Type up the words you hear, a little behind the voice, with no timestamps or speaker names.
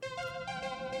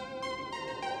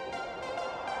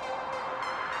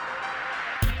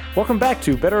Welcome back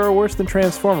to Better or Worse Than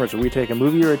Transformers, where we take a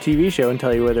movie or a TV show and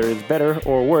tell you whether it's better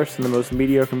or worse than the most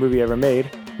mediocre movie ever made,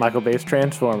 Michael Bay's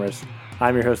Transformers.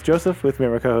 I'm your host, Joseph, with me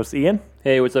my co-host Ian.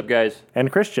 Hey, what's up, guys?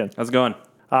 And Christian. How's it going?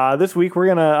 This week we're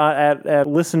going to, at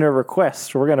listener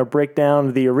request, we're going to break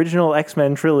down the original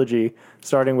X-Men trilogy,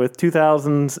 starting with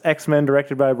 2000's X-Men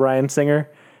directed by Bryan Singer,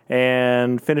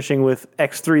 and finishing with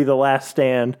X3 The Last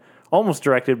Stand, almost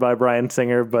directed by Bryan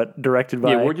Singer, but directed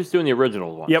by... Yeah, we're just doing the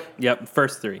original ones. Yep.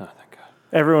 First three. Oh, thank God.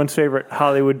 Everyone's favorite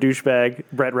Hollywood douchebag,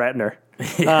 Brett Ratner.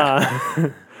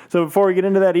 So before we get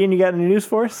into that, Ian, you got any news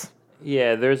for us?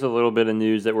 Yeah, there's a little bit of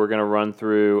news that we're going to run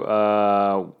through.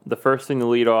 The first thing to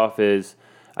lead off is,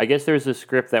 I guess there's a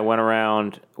script that went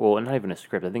around, well, not even a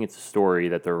script, I think it's a story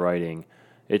that they're writing.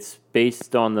 It's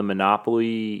based on the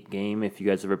Monopoly game, if you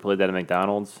guys ever played that at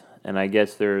McDonald's. And I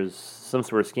guess there's some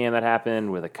sort of scam that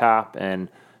happened with a cop,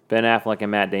 and Ben Affleck and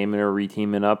Matt Damon are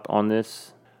re-teaming up on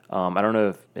this. I don't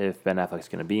know if Ben Affleck's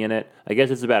going to be in it. I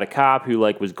guess it's about a cop who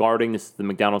was guarding the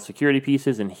McDonald's security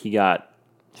pieces, and he got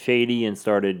shady and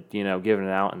started, giving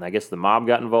it out, and I guess the mob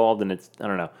got involved, and I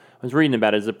don't know. I was reading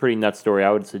about it. It's a pretty nuts story.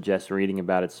 I would suggest reading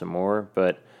about it some more,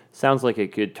 but sounds like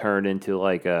it could turn into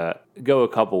go a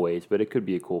couple ways, but it could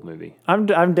be a cool movie. I'm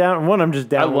down. I'm just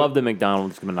down. I love the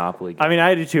McDonald's Monopoly game. I mean,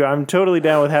 I do too. I'm totally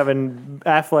down with having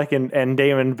Affleck and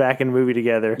Damon back in a movie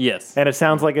together. Yes. And it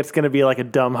sounds like it's going to be like a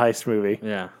dumb heist movie.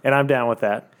 Yeah. And I'm down with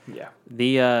that. Yeah.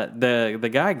 The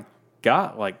guy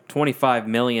got like $25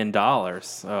 million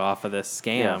off of this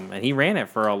scam, and he ran it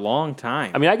for a long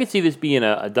time. I mean, I could see this being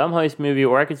a dumb heist movie,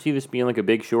 or I could see this being like a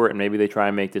Big Short, and maybe they try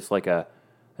and make this like an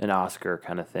Oscar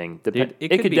kind of thing. Dude,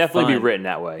 it could definitely be fun. written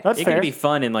that way. That's it fair. could be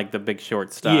fun in like the Big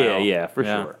Short style. Yeah, for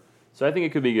sure. So I think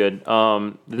it could be good.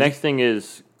 The next thing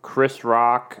is Chris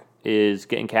Rock is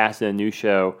getting cast in a new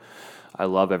show. I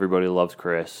love Everybody Loves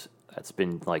Chris. That's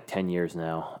been like 10 years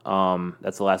now.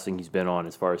 That's the last thing he's been on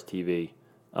as far as TV.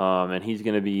 And he's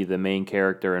going to be the main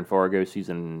character in Fargo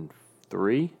season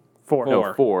 3? 4.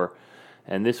 No, 4.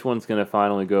 And this one's going to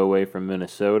finally go away from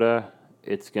Minnesota.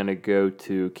 It's going to go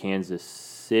to Kansas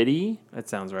City. That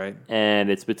sounds right. And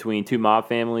it's between two mob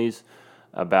families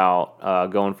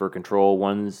about going for control.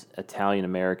 One's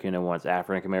Italian-American and one's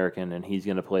African-American, and he's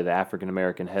going to play the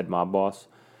African-American head mob boss.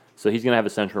 So he's going to have a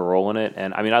central role in it.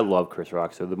 And, I mean, I love Chris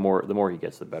Rock, so the more he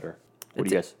gets, the better. What do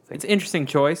you guys think? It's an interesting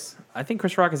choice. I think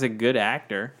Chris Rock is a good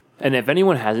actor. And if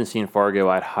anyone hasn't seen Fargo,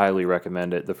 I'd highly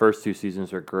recommend it. The first 2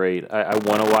 seasons are great. I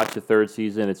want to watch the 3rd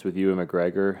season. It's with Ewan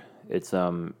McGregor. It's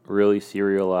really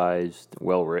serialized,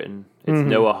 well written. It's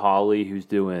Noah Hawley who's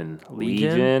doing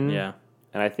Legion. Yeah.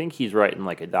 And I think he's writing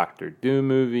like a Doctor Doom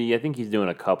movie. I think he's doing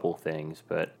a couple things,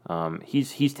 but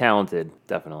he's talented,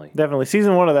 definitely. Definitely.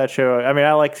 Season 1 of that show, I mean,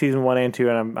 I like season 1 and 2,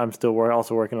 and I'm still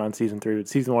also working on season 3. But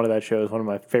season 1 of that show is one of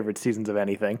my favorite seasons of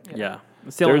anything. Yeah.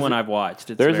 It's the only one I've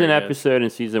watched. There's an episode in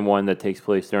season 1 that takes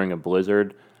place during a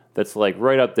blizzard that's like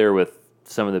right up there with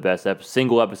some of the best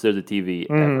single episodes of TV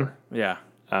ever. Yeah.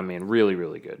 I mean, really,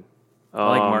 really good. I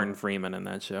like Martin Freeman in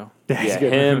that show. Yeah,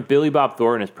 him. Billy Bob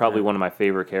Thornton is probably one of my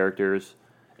favorite characters.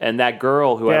 And that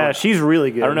girl who she's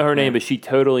really good. I don't know her name, but she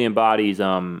totally embodies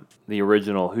the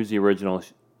original. Who's the original?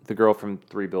 The girl from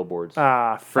 3 Billboards.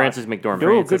 Frances McDormand.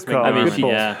 Oh, good call. I mean, Good she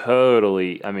call.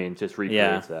 totally, just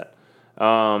recreates that.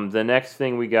 The next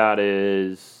thing we got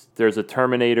is there's a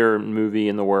Terminator movie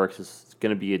in the works. It's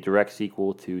going to be a direct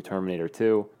sequel to Terminator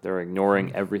 2. They're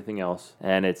ignoring everything else.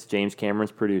 And it's James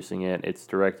Cameron's producing it. It's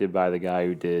directed by the guy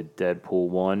who did Deadpool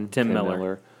 1, Tim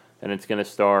Miller. And it's going to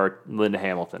star Linda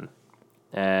Hamilton.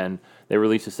 And they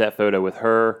released a set photo with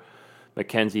her,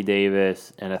 Mackenzie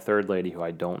Davis, and a third lady who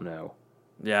I don't know.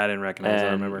 Yeah, I didn't recognize her.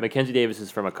 I remember. Mackenzie Davis is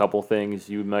from a couple things.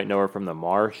 You might know her from The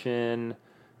Martian.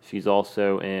 She's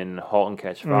also in *Halt and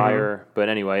Catch Fire*. But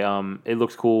anyway, it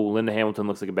looks cool. Linda Hamilton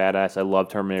looks like a badass. I love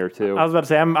Terminator 2. I was about to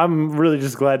say, I'm really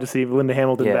just glad to see Linda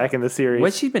Hamilton back in the series.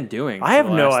 What's she been doing? I have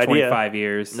for the no last idea. 25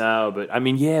 years. No, but I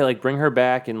mean, bring her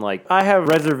back and I have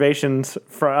reservations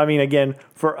again,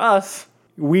 for us,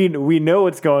 we know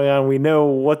what's going on. We know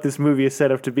what this movie is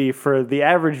set up to be. For the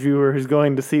average viewer who's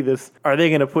going to see this, are they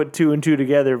going to put 2 and 2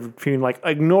 together between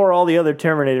ignore all the other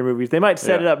Terminator movies? They might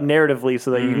set it up narratively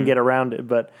so that you can get around it,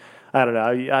 but I don't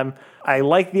know. I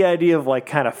like the idea of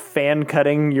kind of fan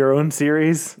cutting your own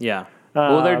series. Yeah.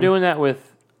 well, they're doing that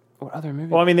with what other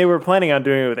movie? Well, I mean, they were planning on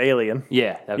doing it with Alien.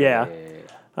 Yeah.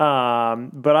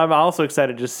 But I'm also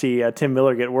excited to see Tim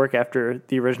Miller get work after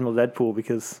the original Deadpool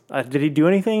because did he do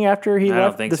anything after he left I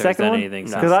don't think the so. second He's done one? anything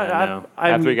since then, no.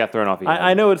 After he got thrown off,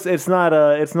 I know it's not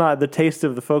the taste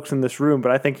of the folks in this room,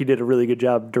 but I think he did a really good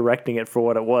job directing it for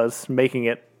what it was, making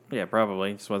it. Yeah,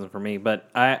 probably. It just wasn't for me. But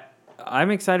I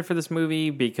I'm excited for this movie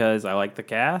because I like the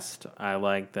cast. I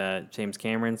like that James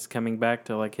Cameron's coming back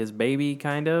to like his baby,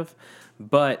 kind of.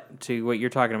 But to what you're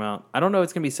talking about, I don't know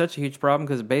it's going to be such a huge problem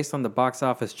because based on the box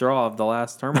office draw of the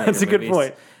last Terminator That's a good movies,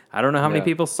 point. I don't know how many Yeah.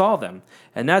 people saw them.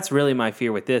 And that's really my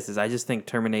fear with this is I just think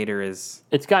Terminator is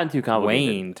It's gotten too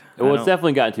complicated. waned. Well, I it's don't-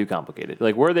 definitely gotten too complicated.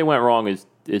 Like where they went wrong is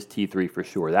T3 for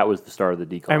sure. That was the start of the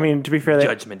decline. I mean, to be fair,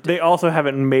 Judgment they also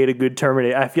haven't made a good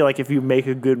Terminator. I feel like if you make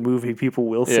a good movie, people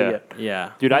will see Yeah. it.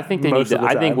 Yeah. dude, I think they need most to. of the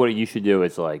I think time. what you should do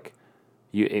is like,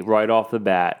 you right off the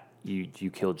bat, you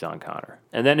kill John Connor,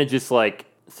 and then it just like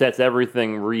resets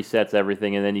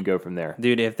everything, and then you go from there.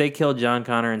 Dude, if they killed John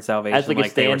Connor in Salvation As, like, a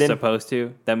they were stand-in? supposed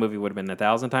to, that movie would have been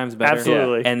 1,000 times better.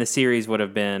 Absolutely. And the series would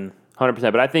have been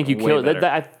 100%. But I think you Way kill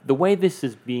better. the way this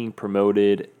is being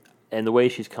promoted, and the way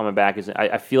she's coming back is.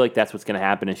 I feel like that's what's going to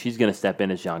happen, and she's going to step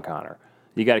in as John Connor.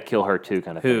 You got to kill her too,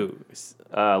 kind of who?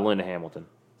 thing. Linda Hamilton.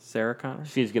 Sarah Connor?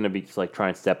 She's going to be like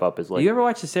trying to step up as like. You ever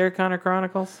watch the Sarah Connor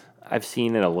Chronicles? I've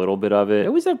seen it a little bit of it. It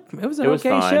was an It was okay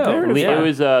fine. show. It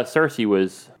was Cersei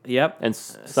was Yep. and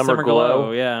Summer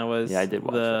Glow. Yeah, it was. Yeah, I did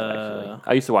watch that actually.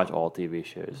 I used to watch all TV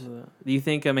shows. Do you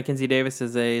think Mackenzie Davis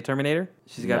is a Terminator?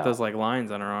 She's got No. those like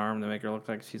lines on her arm that make her look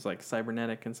like she's like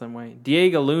cybernetic in some way.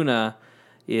 Diego Luna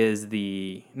is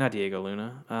not Diego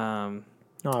Luna.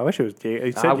 No, I wish it was.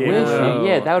 You said I Diego wish. Luna.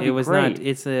 Yeah, that would it be was great. Not.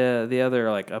 It's the other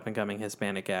like up and coming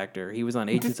Hispanic actor. He was on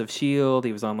Agents of Shield.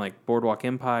 He was on like Boardwalk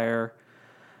Empire.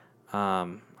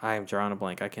 I am drawing a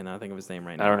blank. I cannot think of his name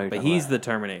right now. I don't know who But you're talking he's about. the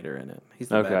Terminator in it. He's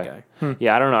the bad guy.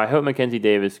 Yeah, I don't know. I hope Mackenzie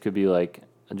Davis could be like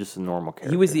just a normal character.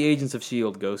 He was the Agents of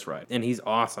Shield Ghost Rider, and he's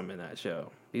awesome in that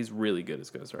show. He's really good as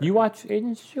Ghost Rider. You watch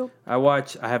Agents of Shield? I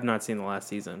have not seen the last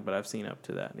season, but I've seen up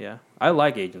to that. Yeah, I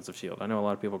like Agents of Shield. I know a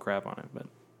lot of people crap on it, but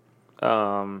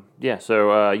Yeah.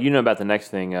 So you know about the next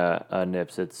thing,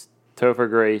 Nips? It's Topher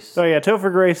Grace. Oh yeah,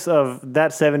 Topher Grace of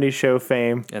that '70s show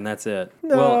fame. and that's it.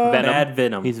 No. Well, Venom. Bad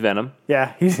Venom. He's Venom.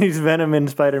 Yeah, he's Venom in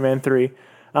Spider-Man 3.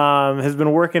 Has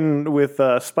been working with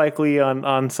Spike Lee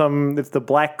on some. It's the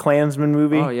Black Klansman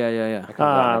movie. oh yeah. Comes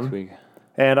out next week.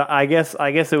 And I guess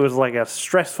it was like a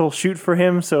stressful shoot for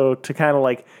him. So to kind of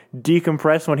like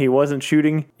decompress when he wasn't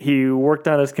shooting, he worked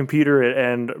on his computer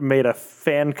and made a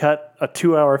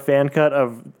 2-hour fan cut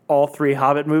of all 3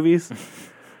 Hobbit movies,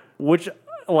 which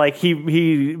like he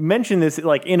mentioned this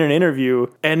like in an interview.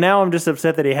 And now I'm just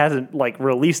upset that he hasn't like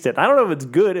released it. I don't know if it's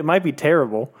good. It might be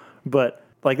terrible, but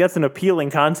like that's an appealing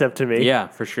concept to me. Yeah,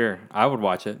 for sure. I would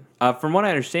watch it. From what I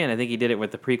understand, I think he did it with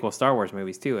the prequel Star Wars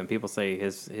movies too, and people say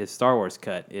his Star Wars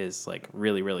cut is like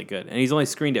really, really good. And he's only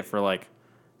screened it for like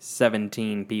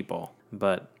 17 people.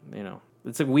 But,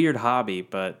 it's a weird hobby,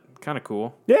 but kind of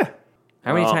cool. Yeah.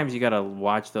 How many Oh. times you got to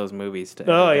watch those movies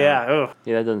to Oh edit yeah. down? Ugh.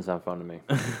 Yeah, that doesn't sound fun to me.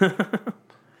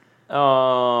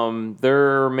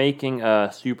 They're making a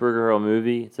Supergirl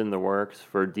movie. It's in the works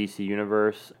for DC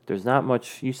Universe. There's not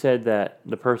much. You said that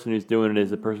the person who's doing it is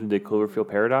the person who did Cloverfield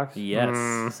Paradox.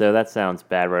 Yes. So that sounds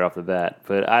bad right off the bat.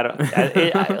 But I don't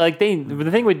like the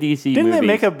thing with DC. Didn't movies, they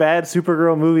make a bad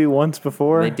Supergirl movie once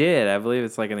before? They did. I believe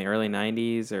it's like in the early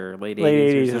 90s or late 80s.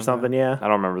 Late 80s or something, yeah. I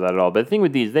don't remember that at all. But the thing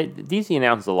with these, DC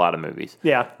announces a lot of movies.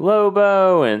 Yeah.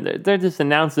 Lobo, and they're just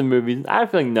announcing movies. I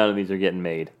feel like none of these are getting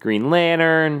made. Green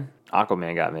Lantern,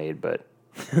 Aquaman got made, but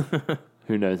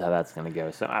who knows how that's going to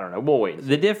go. So I don't know. We'll wait and see.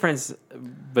 The difference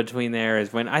between there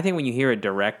is when you hear a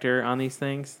director on these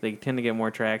things, they tend to get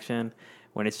more traction.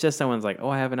 When it's just someone's like, oh,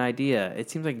 I have an idea. It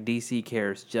seems like DC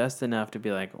cares just enough to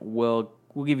be like, well,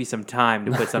 we'll give you some time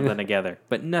to put something together.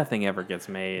 But nothing ever gets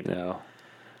made. No.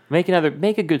 Make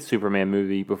a good Superman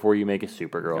movie before you make a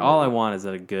Supergirl All I movie. want is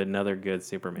another good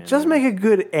Superman. Just movie. make a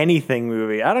good anything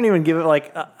movie. I don't even give it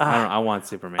like. I want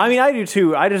Superman. I mean, I do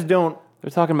too. I just don't. They're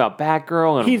talking about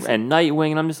Batgirl He's- and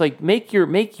Nightwing, and I'm just like, make your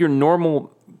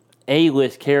normal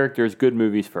A-list characters good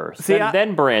movies first. See,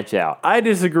 then branch out. I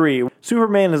disagree.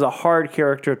 Superman is a hard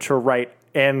character to write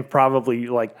and probably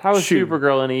like. How is shoot.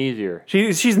 Supergirl any easier?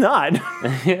 She's not.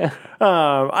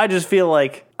 I just feel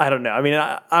like I don't know. I mean,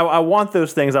 I want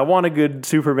those things. I want a good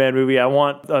Superman movie. I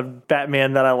want a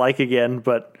Batman that I like again,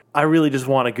 but I really just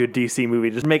want a good DC movie.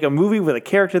 Just make a movie with a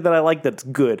character that I like that's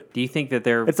good. Do you think that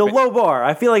they're... It's a low bar.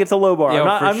 I feel like it's a low bar. Yeah,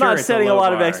 I'm for not sure it's a setting a low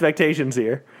lot of bar. expectations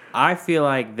here. I feel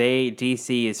like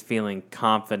DC is feeling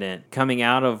confident coming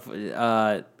out of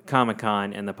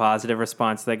Comic-Con and the positive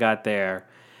response they got there.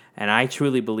 And I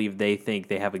truly believe they think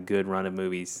they have a good run of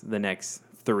movies the next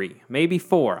 3, maybe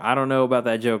 4. I don't know about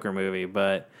that Joker movie,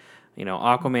 but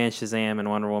Aquaman, Shazam, and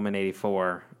Wonder Woman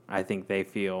 84, I think they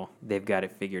feel they've got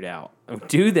it figured out.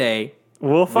 Do they?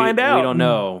 We'll find out. We don't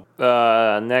know.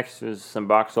 Next is some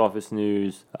box office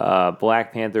news.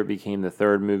 Black Panther became the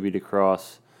 3rd movie to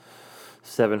cross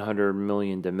 $700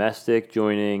 million domestic,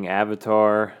 joining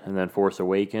Avatar and then Force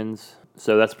Awakens.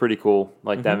 So that's pretty cool.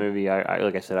 Like that movie, I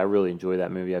like I said, I really enjoy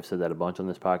that movie. I've said that a bunch on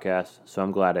this podcast. So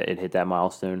I'm glad it hit that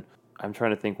milestone. I'm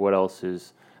trying to think what else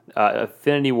is.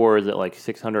 Infinity War is at like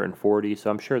 640, so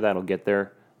I'm sure that'll get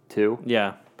there too.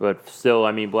 Yeah. But still,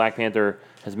 I mean, Black Panther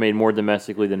has made more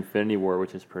domestically than Infinity War,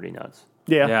 which is pretty nuts.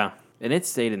 Yeah. Yeah. And it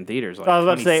stayed in theaters like I was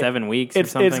about to say, 27 weeks or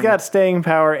something. It's got staying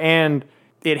power, and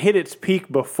it hit its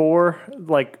peak before,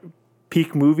 like,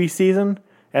 peak movie season,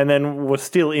 and then was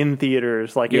still in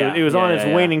theaters. Like, it was on its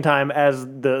waning time as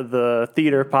the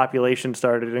theater population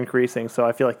started increasing, so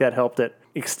I feel like that helped it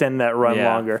extend that run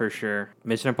longer. For sure.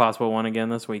 Mission Impossible won again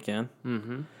this weekend.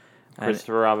 Mm-hmm.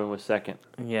 Christopher Robin was second.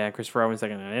 Yeah, Christopher Robin was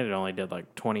second, and it only did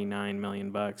like $29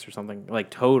 million or something,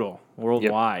 like total,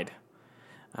 worldwide.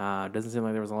 Doesn't seem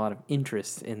like there was a lot of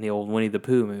interest in the old Winnie the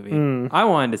Pooh movie. I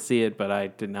wanted to see it, but I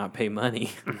did not pay money.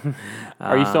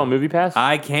 Are you still on MoviePass?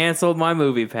 I canceled my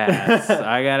MoviePass.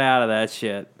 I got out of that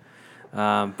shit.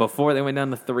 Before they went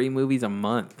down to 3 movies a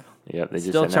month. Yep, they just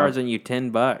still announced. charging you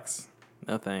 $10.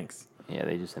 No thanks. Yeah,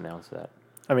 they just announced that.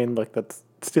 I mean, look, that's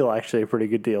still actually a pretty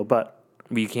good deal, but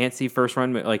You can't see first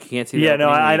run, like you can't see. The Yeah, no,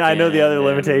 opening I know the weekend, other and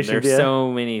limitations, There's yeah. so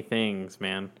many things,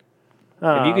 man.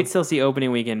 If you could still see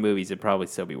opening weekend movies, it'd probably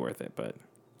still be worth it. But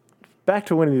back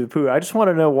to Winnie the Pooh, I just want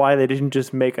to know why they didn't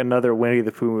just make another Winnie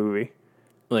the Pooh movie.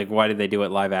 like, why did they do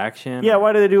it live action? Yeah,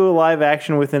 why do they do a live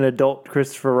action with an adult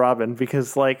Christopher Robin?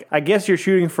 Because, like, I guess you're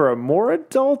shooting for a more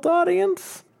adult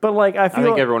audience, but, like, I feel I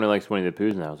think everyone who likes Winnie the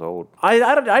Pooh now is old. I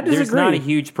disagree. There's not a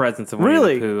huge presence of Winnie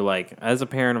Really? the Pooh. Like, as a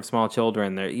parent of small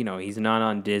children, there, he's not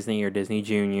on Disney or Disney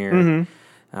Junior.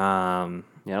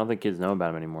 Yeah, I don't think kids know about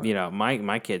him anymore.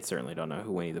 My kids certainly don't know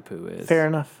who Winnie the Pooh is. Fair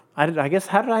enough. I guess,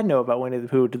 how did I know about Winnie the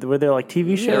Pooh? Were there, like,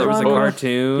 TV shows Yeah, there was a on it?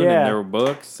 cartoon, Yeah. and there were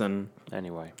books, and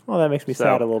Anyway, Well, that makes me So-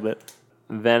 sad a little bit.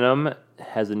 Venom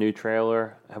has a new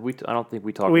trailer. Have we? I don't think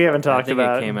we talked. We about haven't I talked think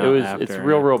about it came it. out. It's after,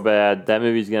 real bad. That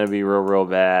movie's gonna be real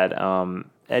bad.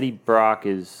 Eddie Brock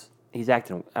he's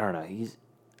acting. I don't know.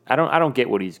 I don't get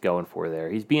what he's going for there.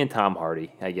 He's being Tom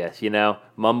Hardy, I guess.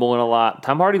 Mumbling a lot.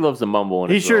 Tom Hardy loves to mumble. In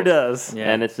He his sure roles. does. Yeah.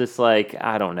 And it's just like,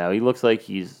 I don't know. He looks like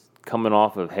he's coming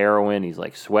off of heroin. He's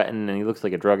like sweating, and he looks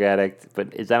like a drug addict.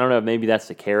 But I don't know. Maybe that's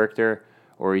the character,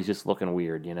 or he's just looking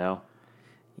weird. Yeah.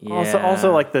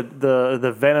 Also, like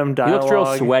the Venom He dialogue. looks real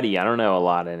sweaty. I don't know a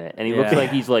lot in it, and he looks Yeah.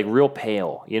 like he's like real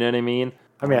pale. You know what I mean?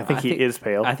 I mean, I think he is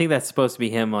pale. I think that's supposed to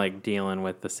be him, like, dealing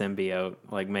with the symbiote,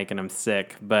 like, making him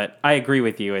sick. But I agree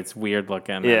with you. It's weird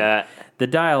looking. Yeah. The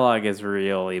dialogue is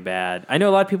really bad. I know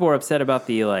a lot of people were upset about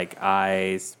the, like,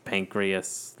 eyes,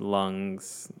 pancreas,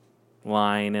 lungs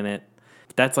line in it.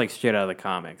 That's, like, straight out of the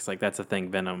comics. Like, that's a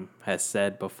thing Venom has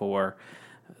said before.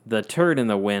 The turd in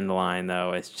the wind line,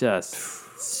 though, is just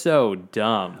so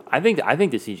dumb. I think the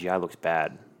CGI looks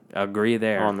bad Agree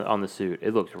there. on the suit.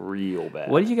 It looks real bad.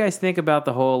 What did you guys think about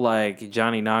the whole, like,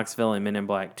 Johnny Knoxville and Men in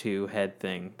Black 2 head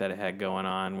thing that it had going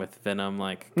on with Venom,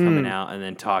 like, coming out and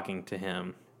then talking to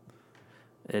him?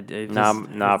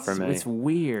 Not for me. It's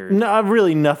weird. No,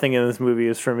 really nothing in this movie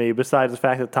is for me besides the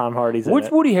fact that Tom Hardy's in What's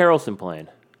it. Woody Harrelson playing?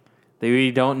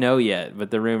 We don't know yet,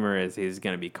 but the rumor is he's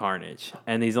going to be Carnage.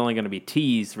 And he's only going to be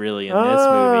teased, really, in this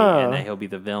Oh. movie, and then he'll be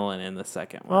the villain in the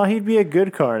second Well, one. he'd be a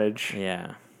good Carnage.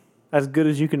 Yeah. As good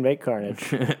as you can make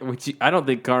Carnage. Which I don't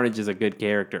think Carnage is a good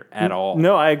character at all.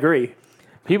 No, I agree.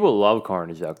 People love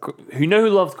Carnage though. Who know who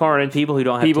loves Carnage? People who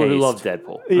don't have People who taste. love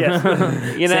Deadpool. Yes.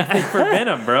 You Same thing know, for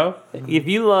Venom, bro. if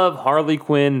you love Harley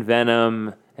Quinn,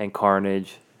 Venom, and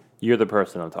Carnage, you're the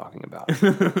person I'm talking about.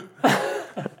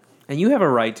 And you have a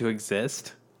right to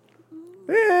exist.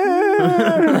 You do.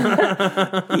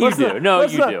 No,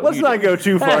 let's you not, do. Let's You not do. go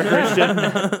too far,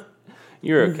 Christian.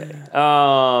 You're okay.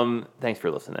 Thanks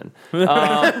for listening. And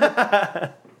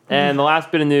the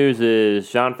last bit of news is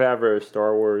Jon Favreau's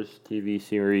Star Wars TV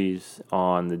series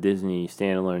on the Disney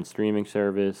standalone streaming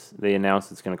service. They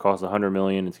announced it's going to cost $100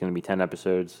 million. It's going to be 10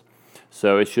 episodes,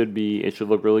 so it should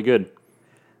look really good.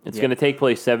 It's going to take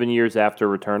place 7 years after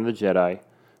Return of the Jedi,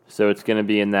 so it's going to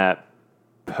be in that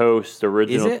post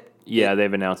original. Is it? Yeah,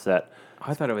 they've announced that.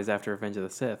 I thought it was after Revenge of the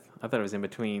Sith. I thought it was in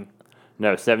between.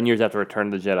 No, 7 years after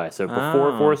Return of the Jedi. So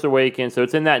before Oh. Force Awakens. So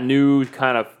it's in that new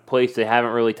kind of place they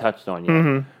haven't really touched on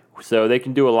yet. So they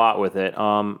can do a lot with it.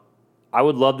 I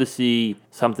would love to see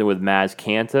something with Maz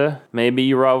Kanata. Maybe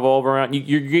you revolve around.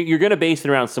 You're going to base it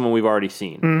around someone we've already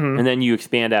seen. And then you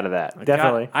expand out of that.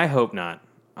 Definitely. God, I hope not.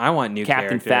 I want new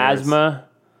Captain characters. Phasma.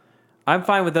 I'm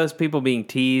fine with those people being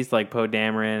teased, like Poe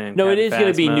Dameron and No, it Captain is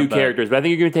going to be Phasma, new but- characters, but I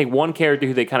think you're going to take one character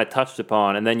who they kind of touched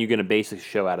upon, and then you're going to base a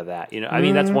show out of that. You know, I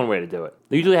mean, that's one way to do it.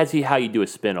 Usually, I see how you do a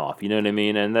spin-off. You know what I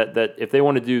mean? And that if they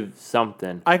want to do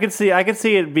something, I could see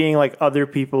it being like other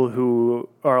people who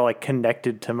are like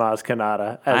connected to Maz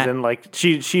Kanata, as in like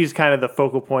she's kind of the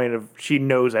focal point of she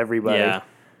knows everybody. Yeah.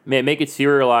 man, make it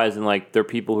serialized and like they're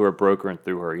people who are brokering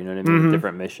through her. You know what I mean? With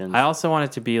different missions. I also want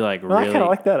it to be like Well, I really kind of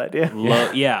like that idea.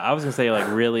 low. Yeah, I was gonna say like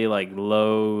really like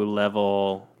low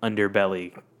level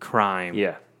underbelly crime.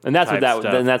 yeah, and that's what type that.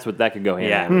 stuff. Then that's what that could go hand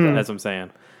yeah, in hand with that. that's what I'm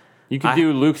saying. You could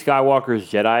do Luke Skywalker's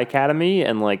Jedi Academy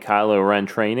and like Kylo Ren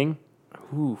training.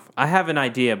 Oof. I have an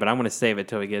idea, but I'm gonna save it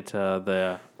till we get to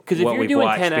the 'Cause if what you're we've doing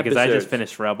watched 10 because I just episodes-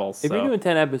 finished Rebels. If So. you're doing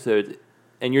 10 episodes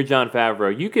and you're Jon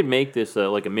Favreau, you could make this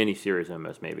like a mini series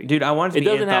almost, maybe. Dude, I want it to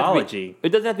be anthology. It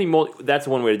doesn't have to be. That's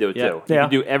one way to do it Yep. too. You Yeah.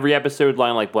 could do every episode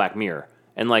line like Black Mirror,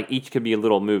 and like each could be a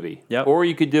little movie. Yep. Or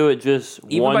you could do it just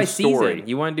Even one by story. season,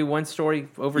 you want to do one story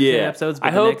over 10 Yeah, episodes. But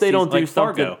I the hope next they don't season, do like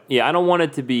something. Fargo. Yeah, I don't want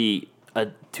it to be a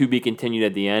to be continued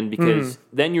at the end because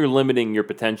then you're limiting your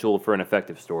potential for an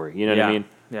effective story. You know what I Yeah. mean?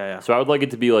 Yeah. So I would like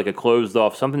it to be like a closed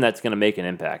off, something that's going to make an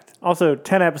impact. Also,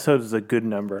 10 episodes is a good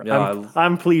number. Yeah,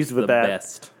 I'm pleased with The that.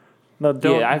 best. No,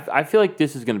 don't, Yeah, I feel like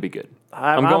this is going to be good.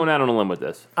 I'm- I'm going out on a limb with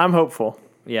this. I'm hopeful.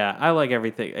 Yeah, I like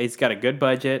everything. He's got a good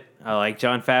budget. I like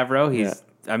Jon Favreau.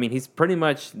 He's pretty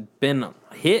much been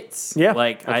hits. Yeah.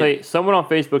 Like I'll tell you, someone on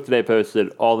Facebook today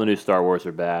posted all the new Star Wars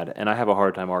are bad, and I have a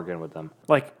hard time arguing with them.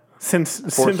 Like, since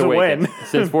Force when? Awakens.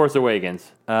 Since Force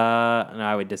Awakens. no,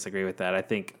 I would disagree with that. I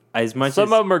think as much Some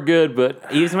as of them are good,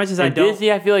 but as much as I and don't,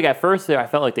 Disney, I feel like at first I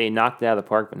felt like they knocked it out of the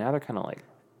park, but now they're kind of like,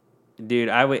 dude,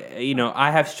 I would. I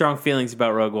have strong feelings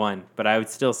about Rogue One, but I would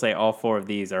still say all four of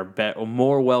these are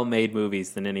more well-made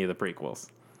movies than any of the prequels.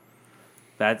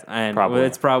 Probably.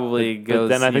 It's probably goes.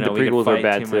 then I think the we could prequels are fight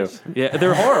bad, too too. much. Yeah,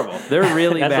 they're horrible. They're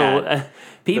really That's bad.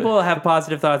 People have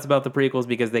positive thoughts about the prequels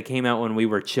because they came out when we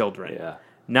were children. yeah,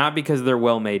 Not because they're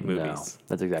well-made no, movies.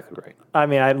 that's exactly right. I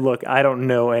mean, I don't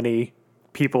know any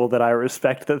people that I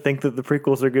respect that think that the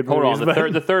prequels are good Hold movies. on,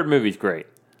 but- the third movie's great.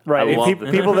 right, I love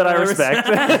people that I respect.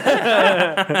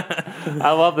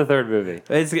 I love the third movie.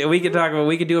 We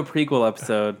could do a prequel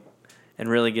episode and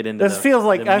really get into This feels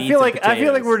like the I meats feel and like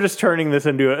potatoes. we're just turning this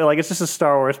into like it's just a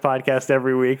Star Wars podcast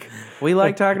every week. We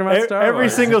like talking about Star Every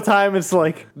Wars. single time it's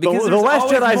like Because the there's Last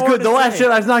always Jedi's more good. to The Last say.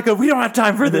 Jedi's not good. We don't have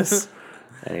time for this.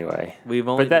 Anyway, We've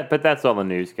only but that's all the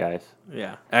news, guys.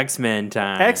 yeah X-Men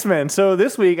time. X-Men. So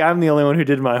this week I'm the only one who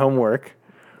did my homework.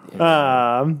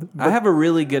 I have a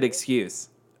really good excuse.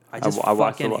 I just I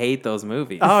watched fucking a lot. hate those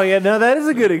movies. Oh yeah, no, that is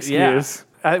a good excuse.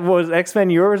 Was X-Men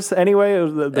yours anyway? It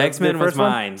was the X-Men was first one?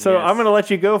 mine, So yes. I'm going to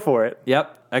let you go for it.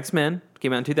 Yep, X-Men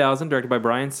came out in 2000, directed by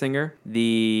Bryan Singer.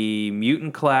 The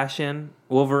mutant clashing,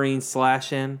 Wolverine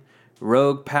slashing,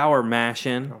 Rogue power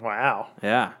mashing. Wow.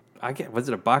 Yeah. Was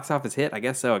it a box office hit? I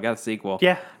guess so. I got a sequel.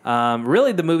 Yeah.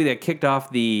 Really, the movie that kicked off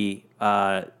the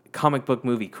comic book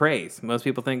movie craze. Most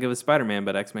people think it was Spider-Man,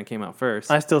 but X-Men came out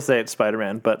first. I still say it's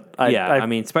Spider-Man, but I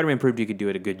mean, Spider-Man proved you could do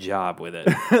a good job with it.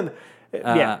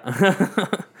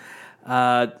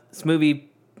 This movie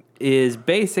is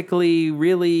basically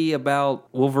really about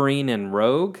Wolverine and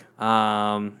Rogue.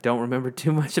 Don't remember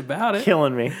too much about it.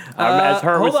 killing me. As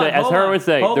her would hold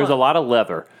say, on, there's a lot of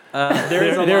leather.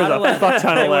 There's a fuck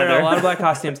ton of They wear leather. a lot of black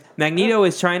costumes. Magneto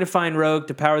is trying to find Rogue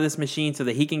to power this machine so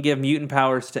that he can give mutant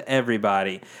powers to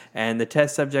everybody. And the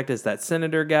test subject is that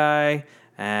senator guy.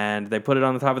 And they put it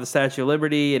on the top of the Statue of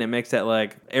Liberty, and it makes that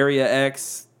like Area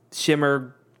X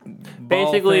shimmer.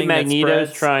 Ball Basically, thing that Magneto's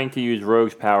spreads. trying to use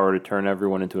Rogue's power to turn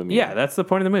everyone into a mutant. Yeah, that's the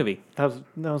point of the movie. That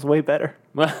was way better.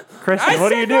 Yeah. Christian,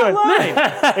 what are you said doing?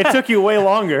 that line. It took you way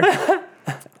longer.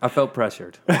 I felt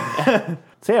pressured.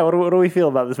 So yeah, what do we feel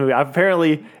about this movie?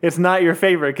 Apparently, it's not your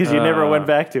favorite because you never went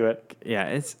back to it. Yeah,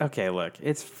 it's okay. Look,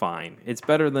 it's fine. It's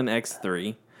better than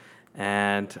X3,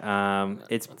 and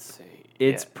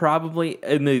it's probably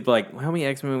in the like how many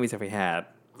X-Men movies have we had?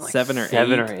 Like 7 or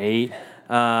 8.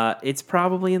 8. It's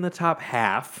probably in the top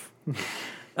half.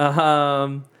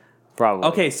 Probably.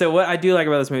 Okay, so what I do like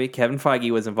about this movie, Kevin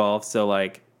Feige was involved, so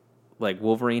like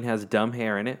Wolverine has dumb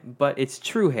hair in it, but it's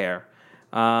true hair.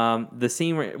 The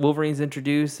scene where Wolverine's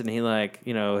introduced and he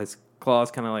his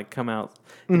claws kind of like come out.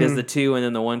 He does the two and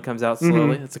then the one comes out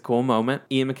slowly. It's a cool moment.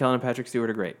 Ian McKellen and Patrick Stewart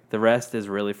are great. The rest is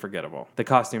really forgettable. The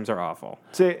costumes are awful.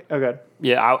 See, okay.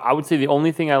 Yeah, I would say the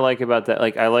only thing I like about that,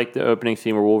 like I like the opening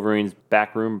scene where Wolverine's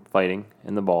backroom fighting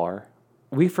in the bar.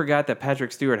 We forgot that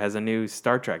Patrick Stewart has a new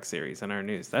Star Trek series in our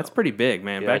news. That's pretty big,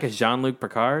 man. Yeah, Back as Jean-Luc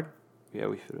Picard. Yeah,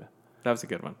 we should have. That was a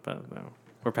good one, but no.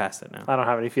 We're past it now. I don't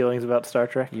have any feelings about Star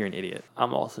Trek. You're an idiot.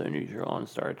 I'm also neutral on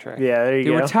Star Trek. Yeah, there you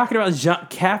Dude, go. we're talking about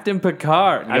Captain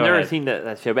Picard. I've never seen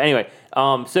that show, but anyway.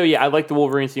 So yeah, I like the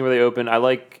Wolverine scene where they open. I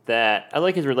like that. I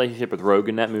like his relationship with Rogue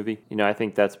in that movie. I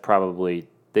think that's probably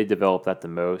they developed that the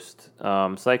most.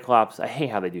 Cyclops, I hate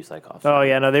how they do Cyclops. Oh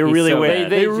yeah, no, they He's really so went.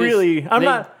 bad. They really.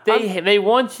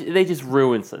 They just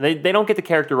ruin. They don't get the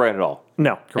character right at all.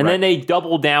 No, And then they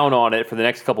double down on it for the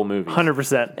next couple movies.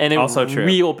 100%. And it Also true.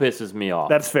 real pisses me off.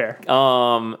 That's fair.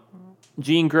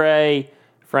 Jean Grey,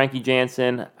 Frankie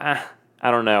Jansen, I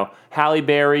don't know. Halle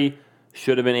Berry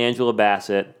should have been Angela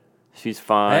Bassett. She's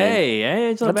fine. Hey,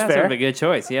 Angela That's Bassett fair. would be a good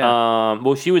choice. Yeah.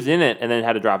 Well, she was in it and then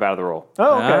had to drop out of the role.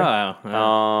 Oh,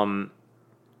 okay.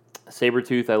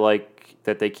 Sabretooth, I like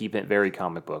that they keep it very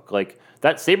comic book. Like,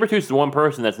 that Sabretooth is the one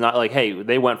person that's not like, hey,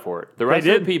 they went for it. The rest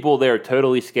of did. the people, they're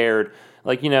totally scared.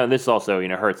 Like, this also,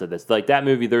 hurts at this. Like, that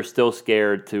movie, they're still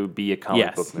scared to be a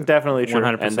comic book movie. Definitely true.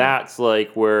 100%. And that's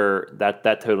like where that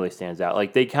totally stands out.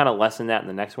 Like, they kind of lessen that in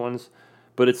the next ones,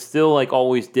 but it's still like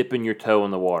always dipping your toe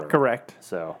in the water. Correct.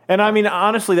 So, And I mean,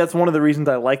 honestly, that's one of the reasons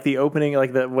I like the opening,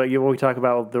 like what we talk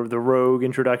about the Rogue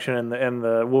introduction and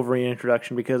the Wolverine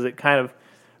introduction, because it kind of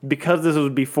because this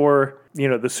was before the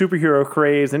superhero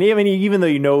craze, and even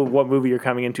though what movie you're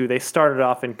coming into, they started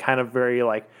off in kind of very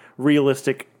like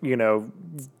realistic,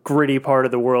 gritty part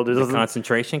of the world. It doesn't.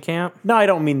 Concentration camp? No, I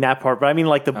don't mean that part, but I mean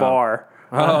like the bar.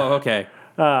 Oh, okay.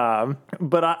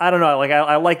 But I don't know. Like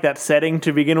I like that setting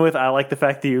to begin with. I like the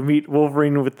fact that you meet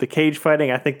Wolverine with the cage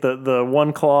fighting. I think the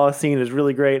one claw scene is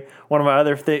really great. One of my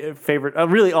other favorite,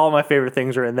 really all my favorite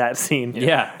things are in that scene.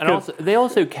 Yeah. and they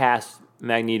also cast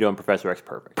Magneto and Professor X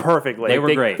Perfectly. They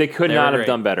were great. They could They not were have great.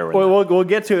 done better with Well, it. we'll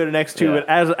get to it next too. Yeah. But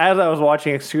as I was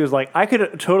watching it, she was like, I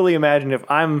could totally imagine if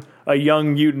I'm a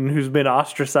young mutant who's been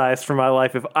ostracized for my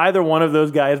life. If either one of those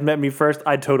guys met me first,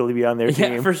 I'd totally be on their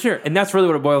team. Yeah, for sure. And that's really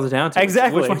what it boils down to.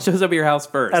 Exactly. Which one shows up at your house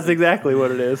first? That's exactly what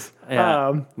it is.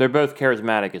 Yeah. They're both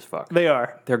charismatic as fuck. They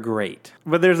are. They're great.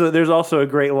 But there's also a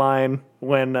great line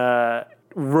when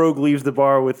Rogue leaves the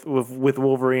bar with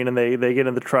Wolverine and they get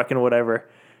in the truck and whatever,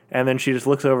 and then she just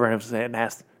looks over and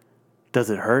asks, "Does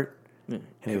it hurt?"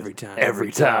 Every time. Every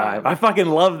time. I fucking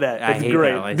love that. I It's hate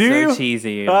great. that. It's Do so you?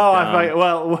 cheesy and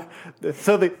Oh, dumb.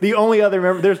 so the only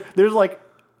other there's like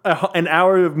an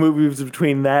hour of movies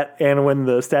between that and when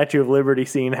the Statue of Liberty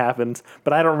scene happens,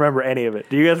 but I don't remember any of it.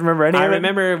 Do you guys remember any I of it?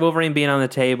 remember Wolverine being on the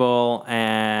table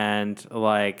and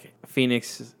like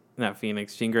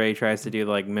Jean Grey tries to do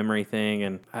the like memory thing,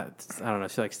 and I don't know,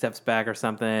 she like steps back or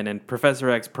something, and Professor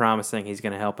X promising he's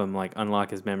going to help him like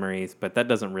unlock his memories, but that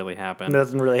doesn't really It happen.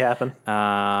 doesn't really happen.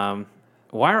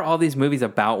 Why are all these movies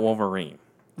about Wolverine?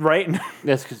 Right?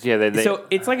 That's because they So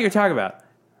it's like you're talking about.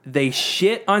 They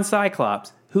shit on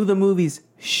Cyclops, who the movies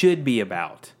should be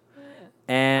about.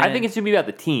 And I think it should be about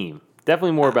the team.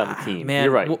 Definitely more about the team. man,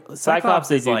 You're right. well, Cyclops, Cyclops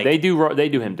they is do, like- they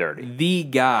do him dirty. the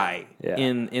guy Yeah.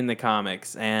 in the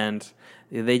comics, and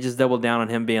they just doubled down on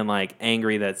him being like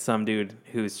angry that some dude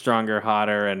who's stronger,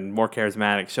 hotter, and more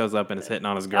charismatic shows up and is hitting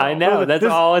on his girl. I know. Well, That's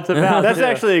this- all it's about. That's Yeah.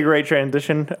 actually a great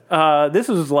transition. This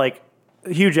was like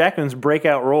Hugh Jackman's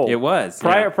breakout role. It was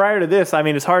Prior to this, I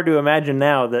mean, it's hard to imagine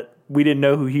now that we didn't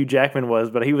know who Hugh Jackman was,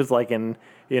 but he was like in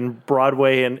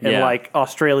Broadway and Yeah. like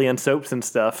Australian soaps and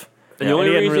stuff. And the only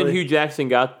he hadn't reason really- Hugh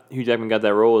Jackman got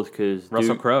that role is because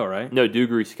Russell Crowe, right? No,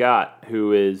 Dougray Scott,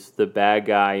 who is the bad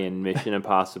guy in Mission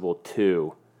Impossible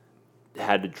 2,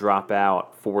 had to drop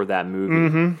out for that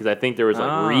movie because I think there was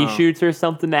like reshoots or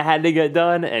something that had to get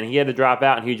done, and he had to drop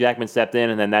out, and Hugh Jackman stepped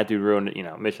in, and then that dude ruined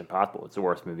Mission Impossible. It's the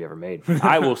worst movie ever made.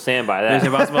 I will stand by that.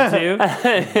 Mission Impossible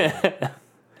 2?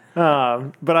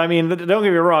 But I mean, don't get me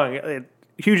wrong.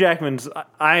 Hugh Jackman's.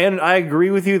 I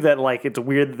agree with you that like it's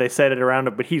weird that they set it around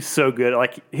him, but he's so good.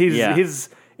 Like his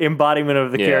embodiment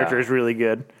of the Yeah. character is really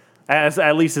good.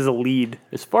 At least as a lead.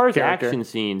 As far as character. action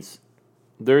scenes,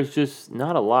 there's just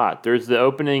not a lot. There's the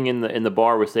opening in the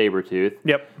bar with Sabretooth.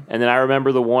 Yep. And then I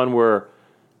remember the one where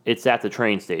it's at the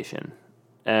train station,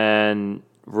 and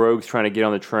Rogue's trying to get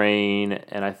on the train,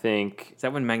 and I think Is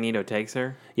that when Magneto takes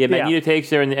her? Magneto takes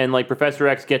her, and like Professor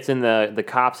X gets in the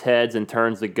cops' heads and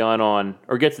turns the gun on,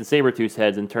 or gets in Sabretooth's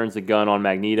heads and turns the gun on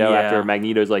Magneto Yeah. after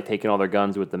Magneto's like taking all their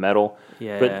guns with the metal.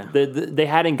 Yeah. But they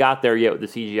hadn't got there yet with the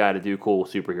CGI to do cool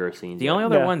superhero scenes. The yet. only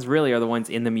other Yeah. ones really are the ones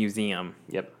in the museum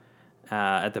Yep.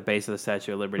 at the base of the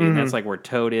Statue of Liberty. And that's like where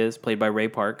Toad is, played by Ray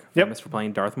Park, Yep. famous for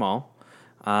playing Darth Maul.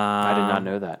 I did not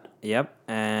know that. Yep.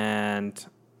 And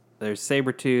there's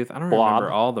Sabretooth. I don't Blob.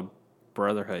 remember all the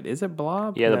Brotherhood. Is it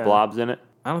Blob? Yeah, the Yeah. Blob's in it.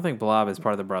 I don't think Blob is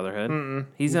part of the Brotherhood.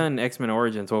 He's on X-Men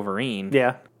Origins Wolverine.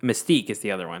 Yeah. Mystique is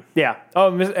the other one. Yeah. Oh,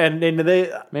 and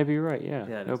they Maybe you're right. Yeah.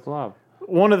 Yeah, it no is. Blob.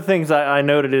 one of the things I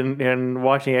noted in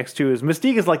watching X2 is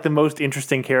Mystique is like the most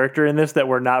interesting character in this that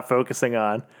we're not focusing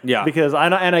on. Yeah. Because I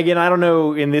don't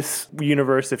know in this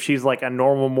universe if she's like a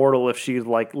normal mortal, if she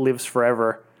like lives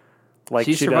forever. Like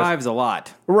She she does. survives a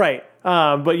lot. Right.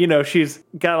 But she's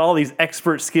got all these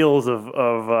expert skills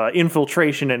of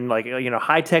infiltration and like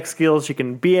high tech skills. She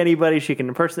can be anybody. She can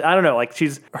I don't know. Like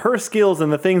her skills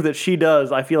and the things that she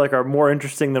does, I feel like are more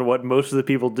interesting than what most of the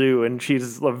people do. And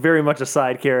she's very much a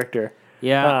side character.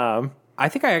 Yeah. I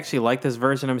think I actually like this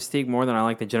version of Mystique more than I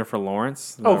like the Jennifer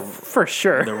Lawrence. For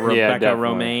sure. The Rebecca definitely.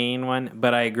 Romaine one.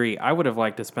 But I agree. I would have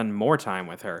liked to spend more time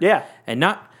with her. Yeah. And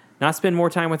not spend more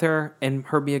time with her and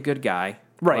her be a good guy.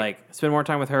 Right. Like, spend more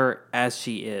time with her as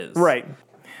she is. Right.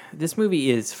 This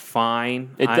movie is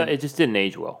fine. It just didn't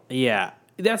age well. Yeah.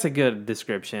 That's a good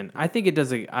description. I think it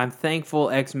does. I'm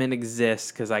thankful X-Men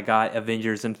exists because I got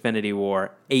Avengers Infinity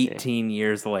War 18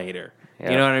 years later. Yeah.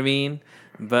 You know what I mean?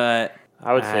 But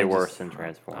I would say I worse just- than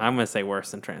Transformers. I'm going to say worse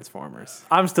than Transformers.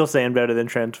 I'm still saying better than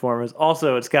Transformers.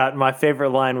 Also, it's got my favorite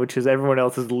line, which is everyone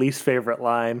else's least favorite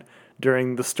line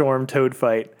during the Storm Toad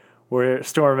fight, where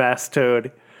Storm asks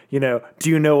Toad, do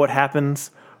you know what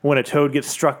happens when a toad gets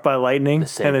struck by lightning? The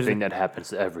same there's thing that happens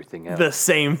to everything else. the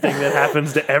same thing that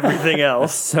happens to everything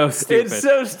else. So stupid.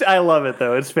 It's I love it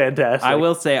though. It's fantastic. I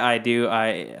will say I do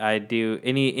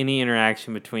any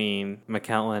interaction between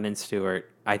McKellen and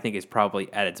Stewart I think is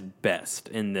probably at its best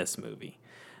in this movie.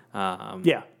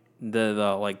 Yeah.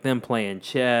 The like them playing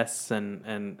chess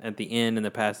and at the end in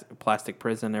the plastic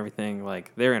prison and everything,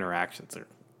 like their interactions are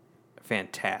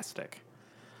fantastic.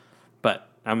 But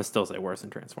I'm gonna still say worse than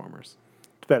Transformers.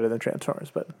 It's better than Transformers,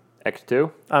 but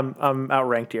X2. I'm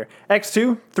outranked here.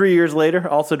 X2, 3 years later,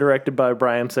 also directed by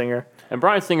Bryan Singer. And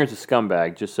Bryan Singer's a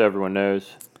scumbag, just so everyone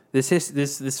knows.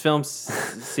 This film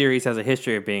series has a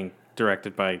history of being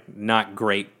directed by not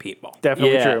great people.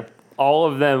 Definitely Yeah, true. all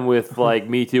of them with like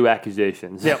Me Too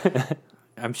accusations. Yep.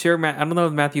 I'm sure I don't know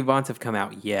if Matthew Vaughn's have come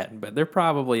out yet, but they're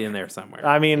probably in there somewhere.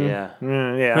 I mean, Yeah.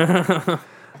 yeah.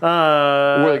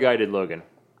 Or the guy who did Logan.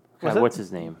 Was God, it? what's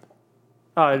his name?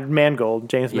 Mangold,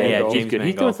 James Yeah, Mangold. James He's good.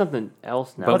 He's Mangold. doing something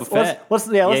else now. Boba Fett.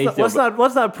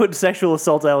 Let's not put sexual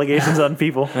assault allegations on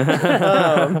people.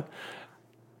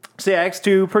 So yeah,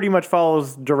 X2 pretty much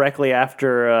follows directly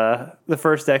after the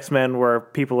first X-Men, where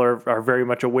people are very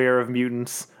much aware of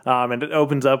mutants, and it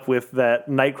opens up with that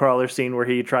Nightcrawler scene where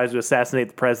he tries to assassinate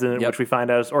the president, Yep. which we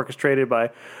find out is orchestrated by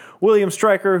William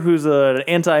Stryker, who's an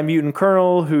anti-mutant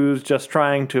colonel who's just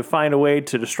trying to find a way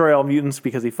to destroy all mutants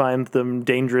because he finds them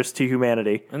dangerous to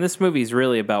humanity. And this movie is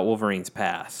really about Wolverine's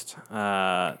past.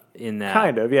 In that,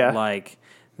 Kind of, yeah. Like,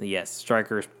 yes,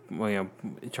 Stryker's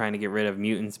trying to get rid of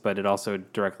mutants, but it also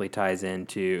directly ties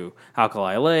into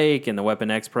Alkali Lake and the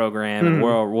Weapon X program and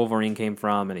where Wolverine came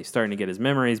from, and he's starting to get his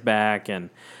memories back.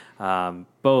 And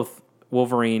both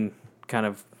Wolverine kind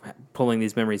of pulling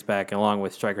these memories back, along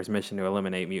with Stryker's mission to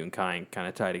eliminate mutant kind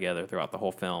of tie together throughout the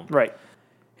whole film. Right.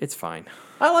 It's fine.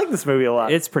 I like this movie a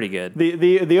lot. It's pretty good.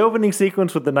 The opening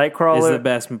sequence with the Nightcrawler It's the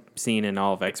best scene in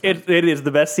all of X-Men. It is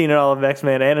the best scene in all of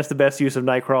X-Men, and it's the best use of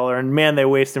Nightcrawler, and man, they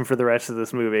waste him for the rest of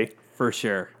this movie. For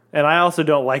sure. And I also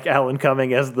don't like Alan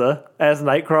Cumming as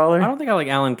Nightcrawler. I don't think I like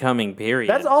Alan Cumming, period.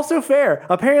 That's also fair.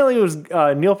 Apparently, it was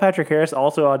Neil Patrick Harris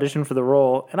also auditioned for the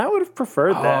role, and I would have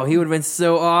preferred that. Oh, he would have been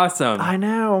so awesome. I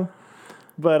know.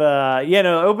 But,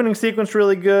 opening sequence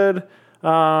really good. What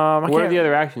are the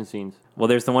other action scenes? Well,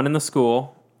 there's the one in the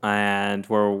school, and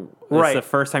where Right. it's the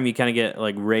first time you kind of get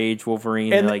like Rage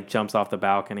Wolverine And- that like jumps off the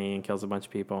balcony and kills a bunch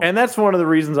of people. And that's one of the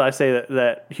reasons I say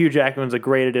that Hugh Jackman's a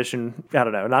great addition. I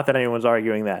don't know, not that anyone's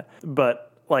arguing that,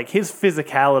 but like his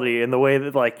physicality and the way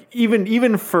that like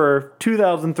even for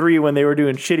 2003 when they were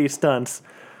doing shitty stunts,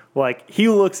 like he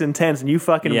looks intense and you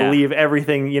fucking Yeah. believe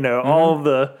everything. All of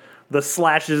the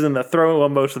slashes and the throw. Well,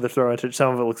 most of the throw into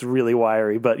some of it looks really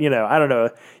wiry, but I don't know.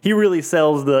 He really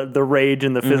sells the rage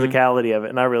and the physicality of it,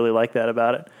 and I really like that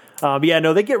about it.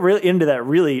 They get really into that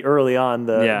really early on.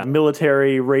 The Yeah.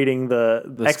 military raiding the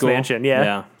school? X-Mansion,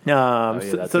 yeah.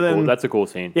 That's a cool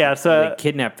scene. Yeah, so They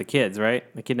kidnap the kids, right?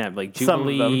 They kidnap like Some of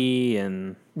them. Jubilee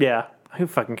and yeah, who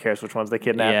fucking cares which ones they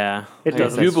kidnap? yeah. It I guess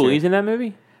doesn't. that's Jubilee's true. in that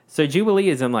movie? So Jubilee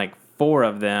is in like 4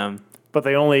 of them. But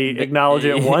they only acknowledge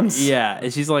it once. Yeah,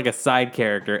 and she's like a side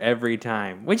character every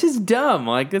time, which is dumb.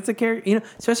 Like that's a character,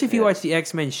 especially if you watch the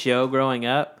X-Men show growing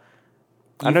up.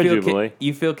 I know Jubilee.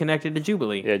 You feel connected to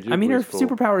Jubilee. Yeah, I mean, her Jubilee's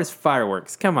cool. superpower is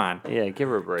fireworks. Come on, Yeah, give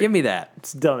her a break. give me that.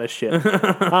 It's dumb as shit.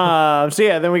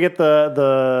 Then we get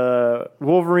the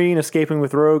Wolverine escaping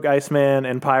with Rogue, Iceman,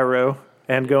 and Pyro,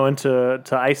 and going to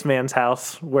Iceman's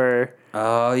house where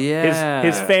Oh yeah,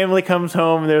 his family comes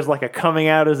home. And there's like a coming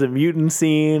out as a mutant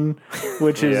scene,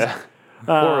 which is Yeah.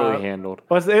 Poorly handled.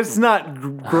 Well, it's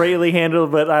not greatly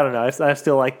handled, but I don't know. I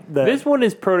still like the. This one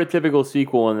is prototypical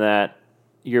sequel in that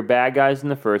your bad guys in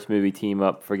the first movie team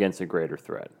up against a greater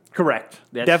threat. Correct.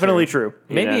 That's Definitely true.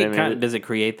 Maybe know what I it mean? kind of, does it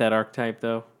create that archetype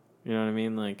though? You know what I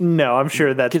mean? Like, No, I'm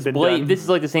sure that's Because been Blade, done. this is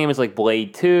like the same as like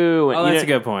Blade 2. oh, that's a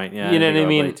good point. Yeah, you know I what I think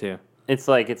mean? Blade too. It's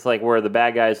like where the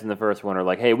bad guys in the first one are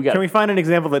like, hey, we got Can we find an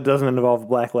example that doesn't involve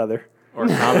black leather? Or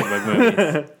comic book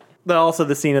movies. But also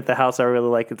the scene at the house I really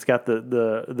like. It's got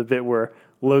the bit where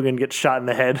Logan gets shot in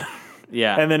the head.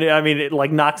 Yeah, And then, I mean, it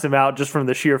like knocks him out just from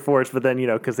the sheer force, but then,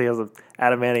 because he has an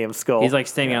adamantium skull. he's like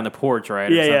standing on the porch, right?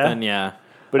 Or Yeah, yeah. something. Yeah.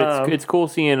 But it's cool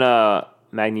seeing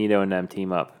Magneto and them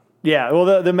team up. Yeah,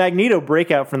 well, the Magneto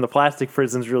breakout from the plastic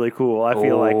prison's really cool. I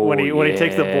feel like when he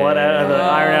takes the blood out of the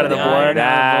iron out of the blood,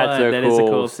 That's That a is a cool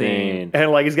cool scene.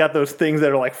 and like he's got those things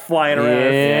that are like flying around,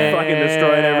 and fucking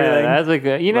destroying everything. That's a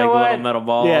good. You know Like what? little metal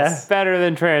balls. Yeah. Better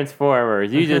than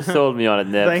Transformers. You just sold me on it,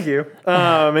 Nips. Thank you.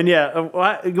 And yeah,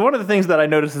 one of the things that I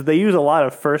noticed is they use a lot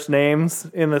of first names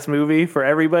in this movie for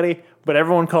everybody, but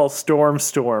everyone calls Storm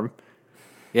Storm.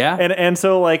 Yeah. And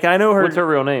so like I know her. What's her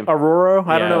real name? Aurora.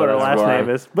 I don't Yeah, know what her that's last why. name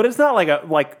is, but it's not like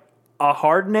a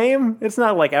hard name. It's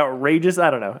not like outrageous. I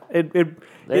don't know. They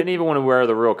didn't even want to wear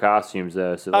the real costumes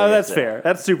though. So Oh, that's fair.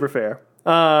 That's super fair.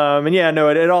 And yeah, no,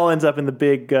 it all ends up in the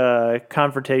big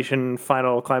confrontation,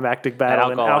 final climactic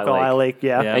battle in Alkali Alkali Lake. Lake.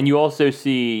 Yeah, Yeah. And you also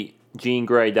see Jean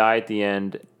Grey die at the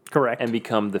end correct. and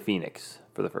become the Phoenix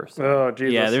for the first time. Oh,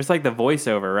 Jesus. Yeah, there's like the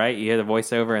voiceover, right? You hear the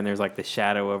voiceover, and there's like the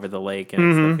shadow over the lake, and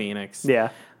it's the Phoenix. Yeah.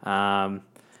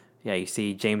 Yeah, you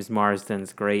see James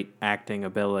Marsden's great acting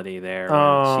ability there when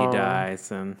Oh. she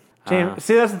dies, and James,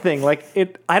 see, that's the thing. Like,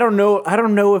 I don't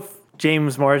know if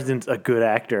James Marsden's a good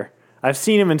actor. I've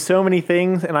seen him in so many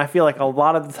things, and I feel like a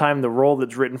lot of the time the role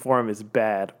that's written for him is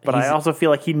bad. But I He's- also feel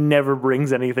like he never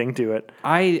brings anything to it.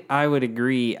 I would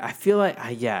agree. I feel like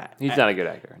He's not a good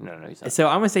actor. No, he's not. So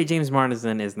I'm gonna say James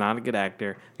Marsden is not a good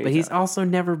actor, but he's also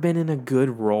never been in a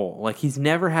good role. Like he's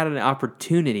never had an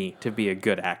opportunity to be a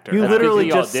good actor. You That's literally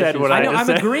because he just said auditions. what I I know. just I'm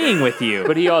said. agreeing with you,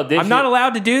 But he auditioned. I'm not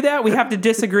allowed to do that. We have to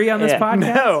disagree on this Yeah.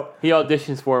 podcast. No, He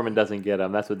auditions for him and doesn't get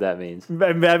him. That's what that means.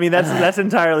 I mean that's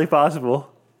entirely possible.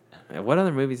 What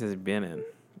other movies has he been in?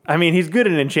 I mean, he's good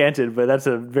in Enchanted, but that's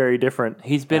a very different.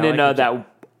 He's been I in like that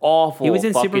awful. He was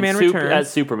in fucking Superman That Returns.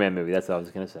 Superman movie. That's what I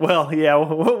was gonna say. Well, yeah,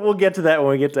 we'll get to that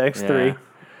when we get to X3.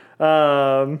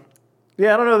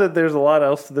 Yeah, I don't know that there's a lot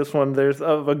else to this one. There's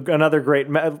another great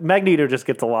Magneto just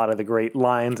gets a lot of the great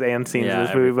lines and scenes Yeah, in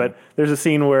this movie. everything. But there's a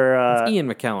scene where Ian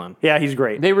McKellen. yeah, he's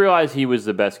great. They realized he was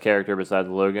the best character besides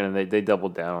Logan, and they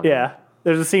doubled down. on him. Yeah.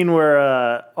 There's a scene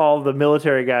where all the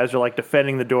military guys are like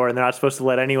defending the door, and they're not supposed to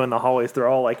let anyone in the hallways. They're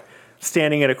all like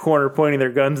standing at a corner, pointing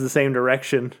their guns the same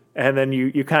direction, and then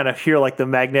you kind of hear like the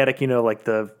magnetic, like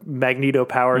the Magneto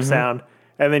power sound,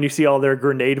 and then you see all their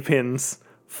grenade pins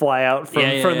fly out from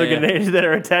the grenades that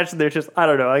are attached. They're just, I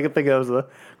don't know. I could think that was a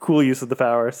cool use of the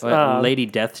powers. Lady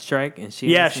Deathstrike, and she.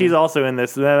 Yeah, she's also in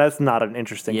this. That's not an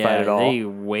interesting fight at all. They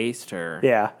waste her.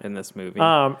 Yeah. in this movie.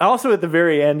 Also, at the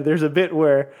very end, there's a bit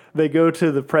where they go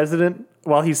to the president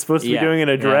while he's supposed to be Yeah, doing an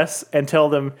address and tell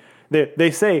them,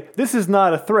 they say, this is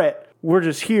not a threat. We're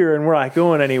just here and we're not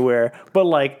going anywhere. But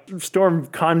like Storm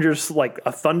conjures like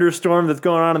a thunderstorm that's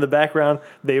going on in the background.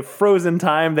 They've frozen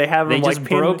time. They have they him just like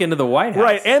pinned- broke into the White House.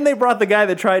 Right, and they brought the guy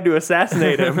that tried to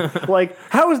assassinate him. Like,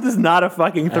 how is this not a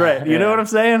fucking threat? You know Yeah. what I'm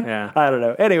saying? Yeah. I don't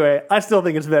know. Anyway, I still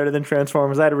think it's better than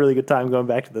Transformers. I had a really good time going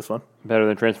back to this one. Better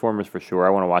than Transformers for sure.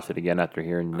 I want to watch it again after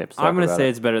hearing Nips talk I'm gonna about say it.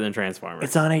 it's better than Transformers.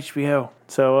 It's on HBO.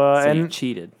 So, So you and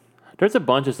cheated. There's a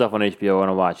bunch of stuff on HBO I want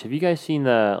to watch. Have you guys seen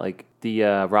the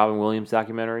Robin Williams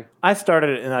documentary? I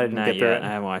started it and I didn't Not get through yet. I it.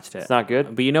 haven't watched it. It's not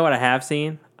good. But you know what I have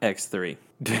seen? X3.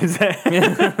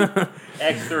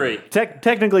 X3.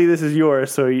 Technically, this is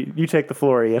yours, so you take the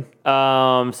floor, Ian.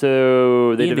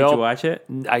 So they Ian, did developed. you watch it?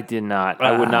 I did not.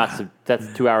 I would not.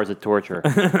 That's 2 hours of torture.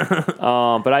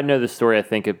 But I know the story. I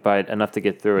think it by enough to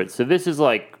get through it. So this is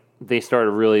like they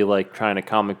started really like trying to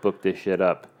comic book this shit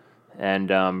up,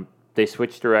 and they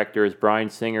switched directors. Bryan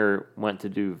Singer went to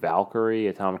do Valkyrie,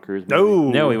 a Tom Cruise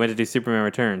movie. No, we went to do Superman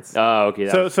Returns. Oh, okay.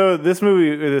 So this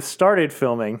movie started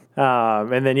filming,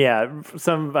 and then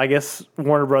I guess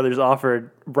Warner Brothers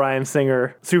offered Bryan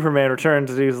Singer Superman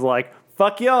Returns. He was like,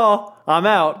 "Fuck y'all, I'm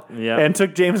out," Yep. and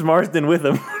took James Marsden with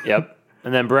him. Yep.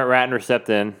 And then Brett Ratner stepped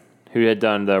in, who had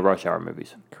done the Rush Hour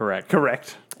movies. Correct.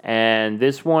 Correct. And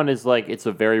this one is like, it's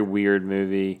a very weird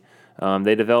movie.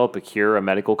 They develop a cure, a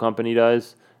medical company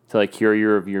does, to like cure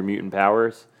your mutant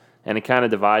powers. And it kind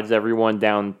of divides everyone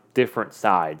down different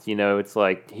sides. It's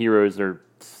like heroes are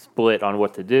split on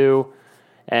what to do.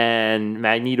 And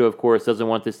Magneto, of course, doesn't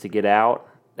want this to get out.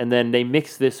 and then they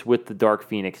mix this with the Dark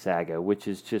Phoenix saga, which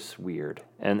is just weird.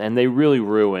 And they really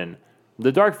ruin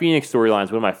the Dark Phoenix storyline.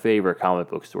 Is one of my favorite comic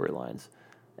book storylines.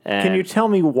 Can you tell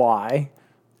me why?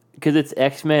 Because it's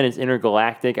X-Men, it's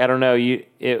intergalactic. I don't know. The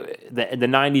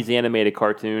 '90s animated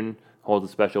cartoon holds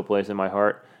a special place in my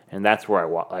heart, and that's where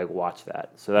I watch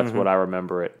that. So that's what I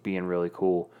remember it being really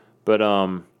cool. But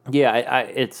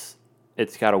it's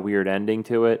got a weird ending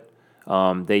to it.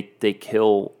 They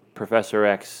kill Professor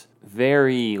X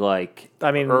very in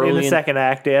early the second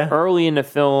act, yeah. early in the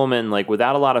film, and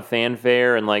without a lot of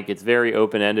fanfare, and it's very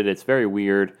open ended. It's very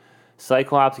weird.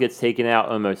 Cyclops gets taken out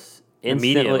almost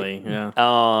instantly. Immediately, yeah.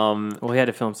 Well, he had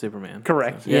to film Superman.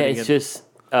 Correct. Yeah, it's just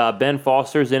Ben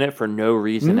Foster's in it for no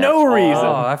reason. No reason.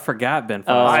 Oh, I forgot Ben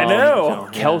Foster. I know.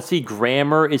 Kelsey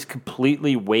Grammer is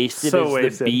completely wasted So as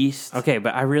wasted. the Beast. Okay,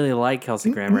 but I really like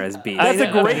Kelsey Grammer as Beast. That's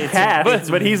a great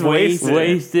cast, but he's wasted.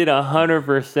 Wasted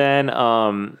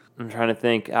 100%. I'm trying to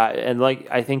think, and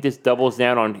I think this doubles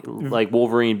down on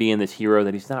Wolverine being this hero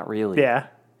that he's not really. Yeah.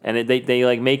 And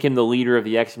they make him the leader of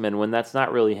the X-Men when that's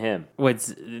not really him.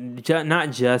 What's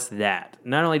not just that.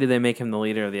 Not only do they make him the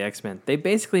leader of the X-Men, they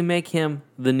basically make him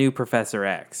the new Professor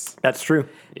X. That's true.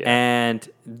 Yeah. And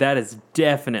that is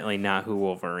definitely not who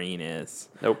Wolverine is.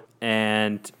 Nope.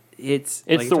 And it's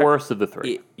the worst of the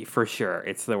three. For sure,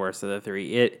 it's the worst of the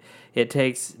three. It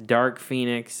takes Dark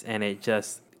Phoenix, and it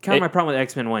just kind of my problem with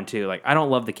X-Men 1 too. I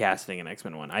don't love the casting in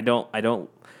X-Men 1.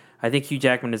 I think Hugh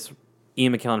Jackman is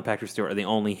Ian McKellen and Patrick Stewart are the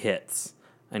only hits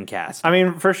in cast. I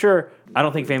mean, for sure. I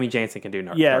don't think Famke Janssen can do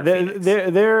Dark Yeah, Phoenix.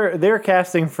 they're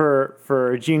casting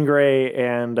for Jean Grey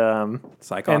and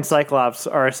Cyclops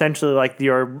are essentially like the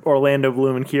Orlando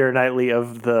Bloom and Keira Knightley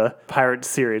of the Pirates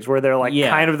series, where they're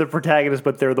kind of the protagonists,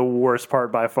 but they're the worst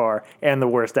part by far and the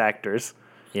worst actors.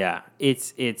 Yeah,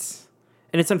 it's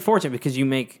unfortunate because you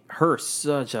make her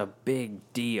such a big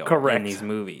deal Correct. in these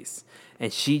movies,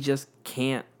 and she just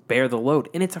can't bear the load.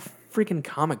 And it's a freaking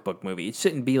comic book movie. It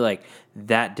shouldn't be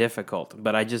that difficult,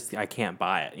 but I can't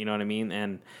buy it. You know what I mean?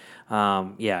 And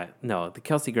the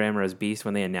Kelsey Grammer as Beast,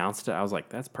 when they announced it, I was like,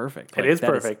 that's perfect. It is that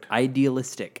perfect.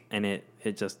 idealistic, and it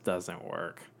just doesn't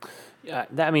work. Yeah,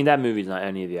 that movie's not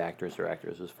any of the actors or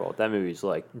actresses' fault. That movie's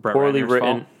Brett poorly Ratner's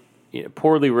written. fault? Yeah,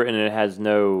 poorly written, and it has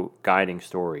no guiding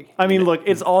story. I mean, look,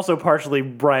 it's also partially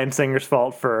Bryan Singer's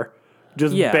fault for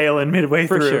just bailing midway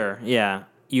for through. sure. Yeah.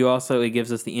 It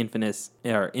gives us the infamous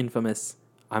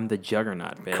I'm the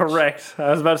Juggernaut bitch. Correct.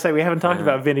 I was about to say, we haven't talked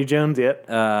about Vinnie Jones yet.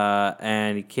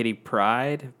 And Kitty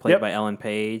Pryde, played Yep. by Ellen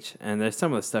Page. And there's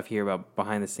some of the stuff here about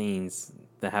behind the scenes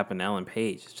that happened to Ellen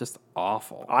Page. It's just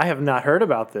awful. I have not heard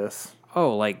about this.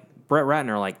 Oh, Brett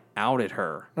Ratner outed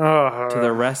her to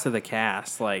the rest of the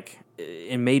cast,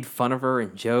 and made fun of her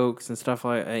and jokes and stuff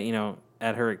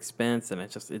at her expense, and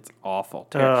it's awful.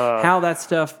 How that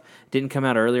stuff didn't come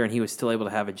out earlier, and he was still able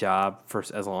to have a job for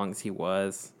as long as he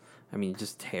was. I mean,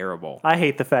 just terrible. I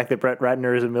hate the fact that Brett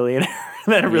Ratner is a millionaire.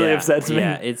 That really upsets me.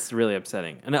 Yeah, it's really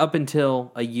upsetting. And up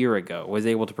until a year ago, was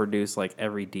able to produce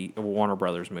every Warner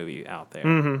Brothers movie out there.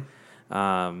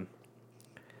 Mm-hmm.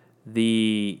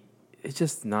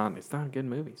 It's not a good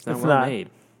movie. It's not made.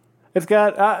 It's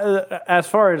got, as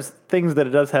far as things that it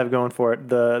does have going for it,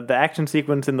 the action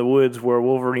sequence in the woods where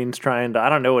Wolverine's trying to, I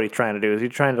don't know what he's trying to do. Is he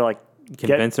trying to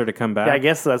convince her to come back? Yeah, I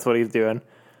guess that's what he's doing.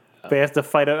 But he has to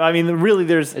fight. I mean, really,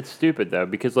 It's stupid though,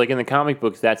 because in the comic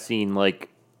books, that scene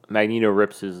Magneto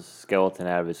rips his skeleton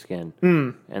out of his skin,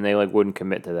 and they wouldn't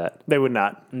commit to that. They would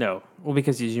not. No, well,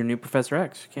 because he's your new Professor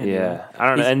X. You can't do that. I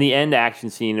don't know. And the end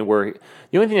action scene where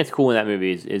the only thing that's cool in that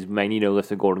movie is Magneto lifts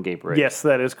the Golden Gate Bridge. Yes,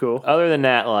 that is cool. Other than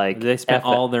that, they spent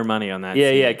all their money on that. Yeah,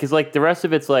 scene. yeah, because the rest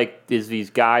of it's is these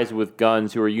guys with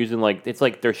guns who are using it's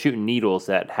they're shooting needles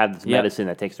that have this medicine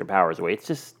that takes their powers away. It's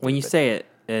just when you stupid. say it,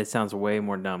 it sounds way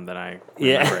more dumb than I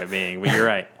remember it being. But you're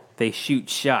right. They shoot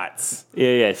shots.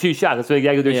 Yeah, shoot shots. That's what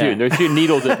exactly they're shooting. They're shooting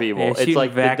needles at people. They're It's shooting the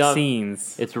dumb-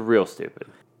 vaccines. It's real stupid.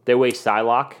 They waste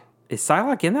Psylocke. Is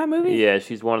Psylocke in that movie? Yeah,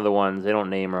 she's one of the ones. They don't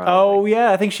name her. Oh,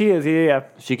 yeah, I think she is. Yeah.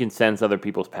 She can sense other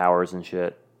people's powers and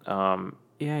shit. Yeah,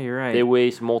 you're right. They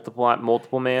waste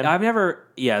multiple man. I've never.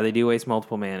 Yeah, they do waste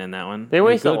multiple man in that one. They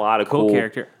waste a lot of cool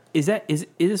character. Is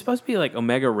it supposed to be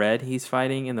Omega Red? He's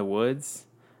fighting in the woods.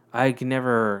 I don't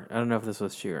know if this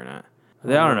was true or not. I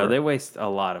don't know. They waste a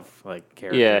lot of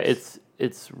characters. Yeah,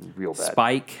 it's real bad.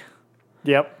 Spike.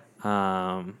 Yep.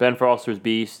 Ben Foster's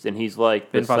Beast, and he's the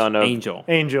Ben Foster, son of Angel.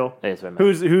 That's what I meant.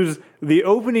 Who's the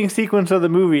opening sequence of the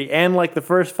movie and the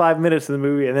first 5 minutes of the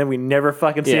movie, and then we never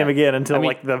fucking see him again until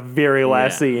the very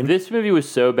last scene. This movie was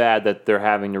so bad that they're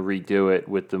having to redo it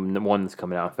with the one that's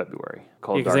coming out in February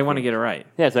called. Because they want to get it right.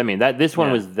 Yes, I mean this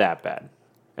one was that bad,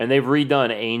 And they've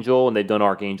redone Angel and they've done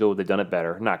Archangel. They've done it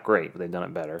better. Not great, but they've done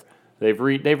it better. They've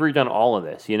redone all of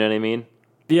this. You know what I mean?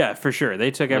 Yeah, for sure.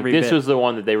 They took every This bit. was the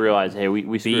one that they realized, hey,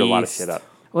 we screwed a lot of Beast. shit up.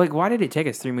 Like, why did it take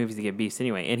us 3 movies to get Beast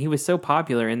anyway? And he was so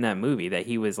popular in that movie that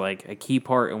he was like a key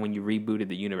part. And when you rebooted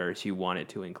the universe, you wanted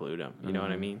to include him. You know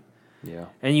what I mean? Yeah.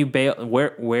 And you bail.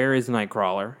 Where is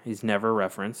Nightcrawler? He's never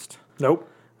referenced. Nope.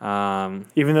 Um,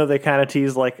 Even though they kind of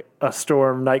tease like a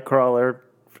Storm Nightcrawler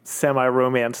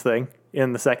semi-romance thing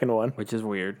in the second one. which is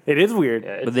weird. It is weird.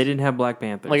 Yeah, But they didn't have Black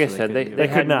Panther. like I so said, couldn't do they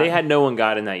it. could not. had no one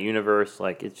God in that universe.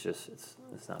 Like it's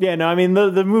not. Yeah, no, I mean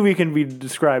the movie can be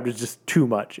described as just too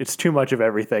much. It's too much of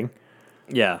everything.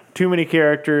 Yeah. Too many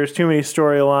characters, too many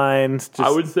storylines. Just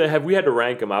I would say, have we had to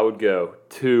rank them, I would go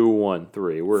 2, 1,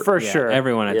 3. We're for Yeah, sure.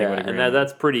 Everyone, I think, yeah, would agree. and on that.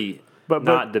 that's pretty But-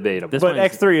 not debatable. This But one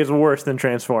is- X3 is worse than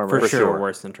Transformers. for sure, sure.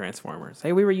 worse than Transformers.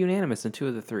 Hey, we were unanimous in 2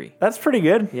 of the 3. That's pretty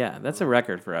good. Yeah, that's a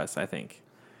record for us, I think.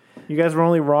 You guys were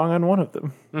only wrong on one of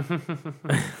them.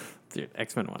 Dude,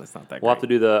 X-Men 1 is not that We'll great. have to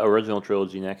do the original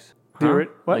trilogy next. Do it.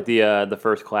 What? Like the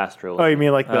first class trilogy. Oh, you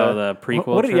mean like the prequel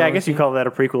What, yeah, I guess trilogy? you call that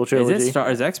a prequel trilogy.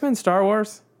 Is X-Men Star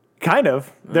Wars? Kind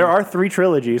of. There are 3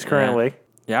 trilogies currently.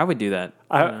 Yeah, I would do that.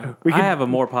 We I could- have a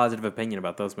more positive opinion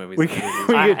about those movies. We than could- movies.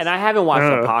 we could- And I haven't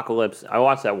watched Uh. Apocalypse. I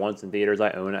watched that once in theaters.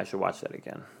 I own it. I should watch that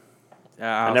again.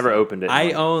 I never opened it.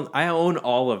 I own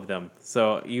all of them,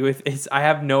 so I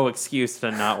have no excuse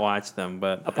to not watch them.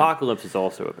 But Apocalypse is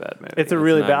also a bad movie. It's a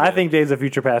really not bad. I good. think Days of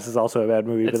Future Past is also a bad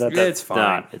movie, but that's it's fine.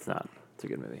 not. It's not. It's a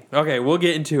good movie. Okay, we'll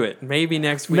get into it. Maybe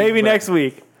next week. maybe but- next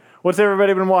week. What's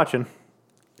everybody been watching?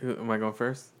 Am I going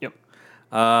first? Yep.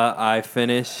 I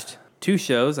finished 2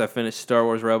 shows. I finished Star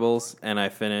Wars Rebels, and I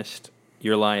finished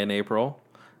Your Lie in April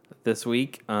this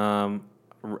week.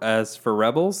 As for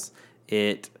Rebels,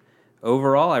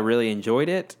 overall I really enjoyed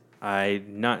it.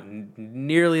 Not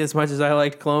nearly as much as I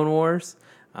liked Clone Wars.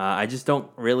 I just don't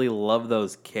really love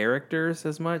those characters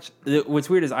as much. What's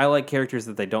weird is I like characters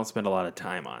that they don't spend a lot of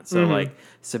time on. So like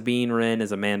Sabine Wren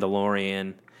is a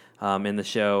Mandalorian in the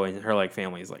show, and her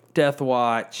family is like Death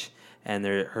Watch, and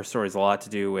her story has a lot to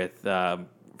do with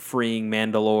freeing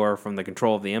Mandalore from the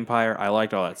control of the Empire. I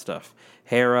liked all that stuff.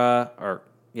 Hera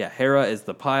is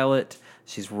the pilot.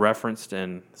 She's referenced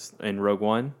in Rogue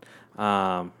One.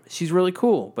 She's really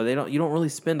cool, but you don't really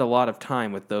spend a lot of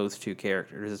time with those 2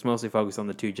 characters. It's mostly focused on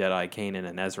the 2 Jedi, Kanan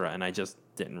and Ezra, and I just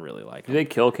didn't really like Do them. they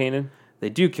kill Kanan? They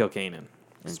do kill Kanan.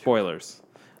 Spoilers.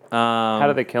 How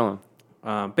do they kill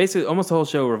him? Basically, almost the whole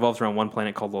show revolves around one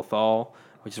planet called Lothal,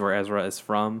 which is where Ezra is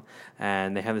from,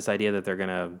 and they have this idea that they're going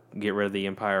to get rid of the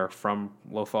Empire from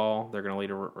Lothal. They're going to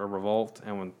lead a revolt,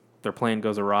 and when their plan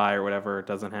goes awry or whatever, it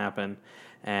doesn't happen,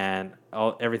 and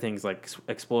everything's like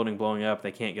exploding, blowing up.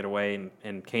 They can't get away,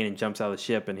 and Kanan jumps out of the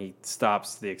ship, and he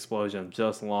stops the explosion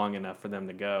just long enough for them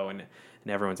to go, and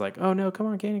everyone's like, "Oh no, come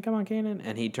on, Kanan!"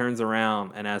 And he turns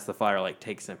around, and as the fire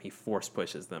takes him, he force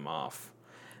pushes them off.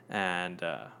 And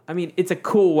I mean, it's a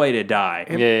cool way to die.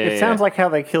 It sounds like how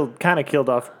they kind of killed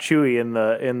off Chewie in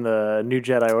the New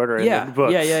Jedi Order in the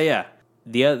books. Yeah.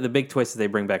 The big twist is they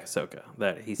bring back Ahsoka.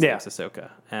 That he saves Ahsoka.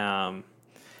 And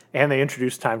they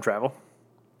introduced time travel.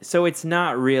 So it's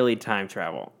not really time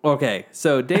travel. Okay,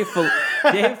 so Dave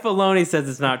Filoni says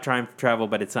it's not time travel,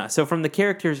 but it's not. So from the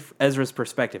character Ezra's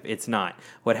perspective, it's not.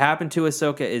 What happened to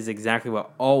Ahsoka is exactly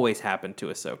what always happened to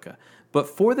Ahsoka. But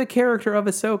for the character of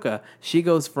Ahsoka, she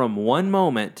goes from one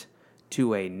moment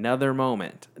to another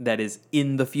moment that is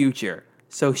in the future.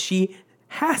 So she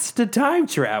has to time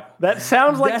travel. That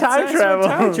sounds like time travel.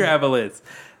 What time travel is.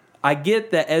 I get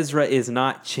that Ezra is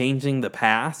not changing the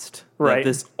past. Right. That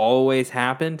this always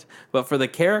happened. But for the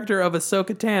character of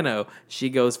Ahsoka Tano, she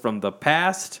goes from the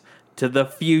past to the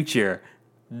future.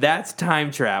 That's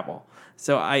time travel.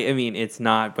 So, I mean, it's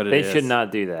not, but it is. They should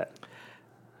not do that.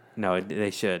 No, they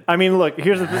should. I mean, look,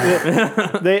 here's the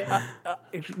thing.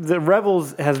 The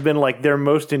Rebels has been like their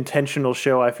most intentional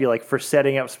show, I feel like, for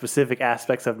setting up specific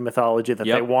aspects of mythology that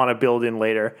they want to build in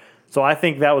later. So I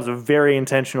think that was a very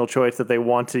intentional choice that they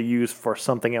want to use for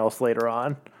something else later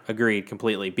on. Agreed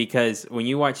completely. Because when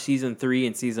you watch season 3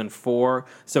 and season 4,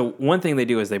 so one thing they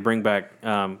do is they bring back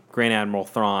Grand Admiral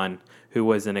Thrawn, who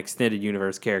was an extended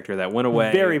universe character that went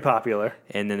away. Very popular.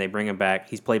 And then they bring him back.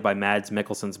 He's played by Mads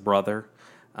Mikkelsen's brother.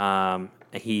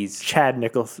 He's Chad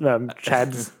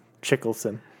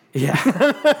Chickelson. Yeah,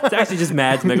 it's actually just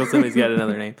Mads Mikkelsen. He's got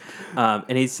another name,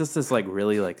 and he's just this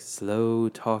really slow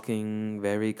talking,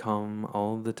 very calm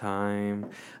all the time.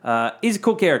 He's a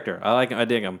cool character. I like him. I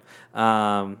dig him.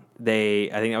 I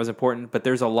think that was important. But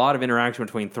there's a lot of interaction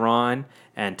between Thrawn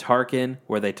and Tarkin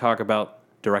where they talk about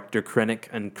Director Krennic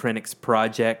and Krennic's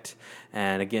project.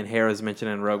 And again, Hera's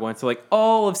mentioned in Rogue One. So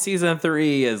all of season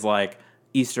 3 is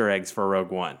Easter eggs for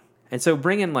Rogue One. And so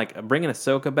bringing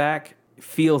Ahsoka back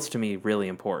feels to me really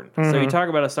important. So you talk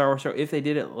about a Star Wars show, if they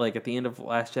did it like at the end of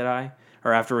Last Jedi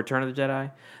or after Return of the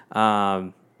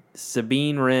Jedi,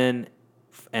 Sabine Wren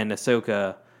and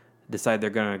Ahsoka decide they're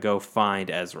going to go find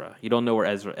Ezra. You don't know where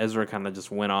Ezra kind of just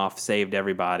went off, saved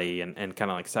everybody, and kind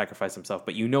of like sacrificed himself,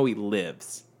 but you know he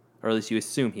lives, or at least you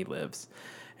assume he lives.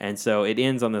 And so it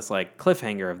ends on this like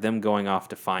cliffhanger of them going off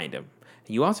to find him.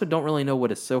 And you also don't really know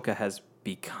what Ahsoka has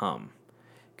become,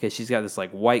 because she's got this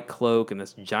like white cloak and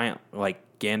this giant like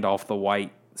Gandalf the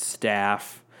White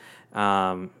staff.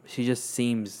 She just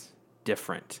seems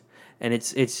different, and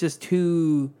it's just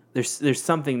too. There's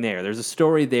something there. There's a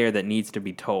story there that needs to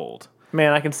be told.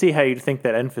 Man, I can see how you'd think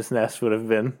that Enfys Nest would have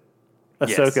been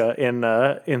Ahsoka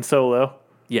in Solo.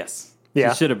 Yes.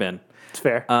 Yeah. She should have been. It's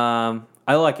fair.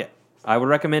 I like it. I would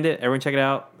recommend it. Everyone check it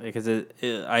out, because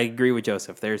I agree with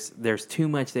Joseph. There's too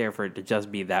much there for it to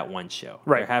just be that one show.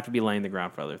 Right. There have to be laying the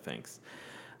ground for other things.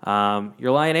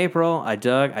 Your Lie in April, I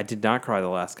dug. I did not cry the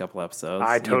last couple episodes.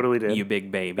 I totally did. You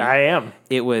big baby. I am.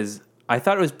 I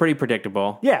thought it was pretty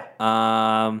predictable. Yeah.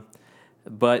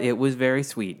 But it was very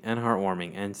sweet and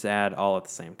heartwarming and sad all at the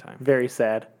same time. Very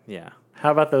sad. Yeah.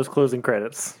 How about those closing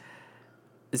credits?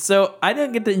 So I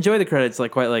didn't get to enjoy the credits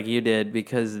quite like you did,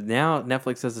 because now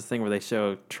Netflix does this thing where they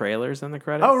show trailers in the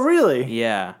credits. Oh, really?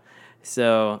 Yeah.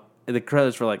 So the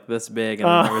credits were like this big, and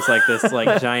then there was like this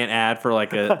like giant ad for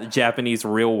like a Japanese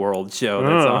real world show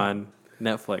that's on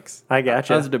Netflix. I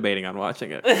gotcha. I was debating on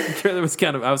watching it. The trailer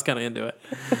I was kind of into it,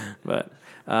 but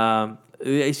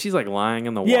she's like lying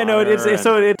in the water. Yeah, no, it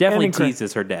definitely ending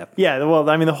teases her death. Yeah, well,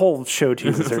 I mean, the whole show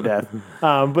teases her death.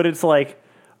 But it's like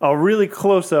a really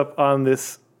close up on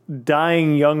this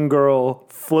dying young girl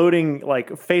floating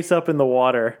like face up in the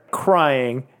water,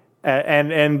 crying.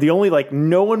 And the only like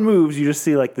no one moves. You just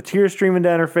see like the tears streaming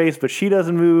down her face, but she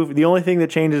doesn't move. The only thing that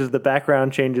changes is the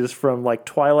background changes from like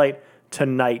twilight to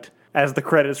night as the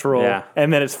credits roll,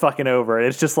 and then it's fucking over.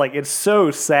 It's just like, it's so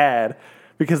sad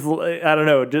because I don't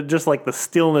know, just like the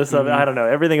stillness of it. I don't know,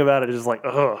 everything about it is just like,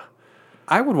 ugh.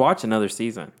 I would watch another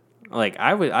season. Like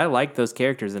I like those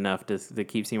characters enough to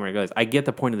keep seeing where it goes. I get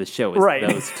the point of the show is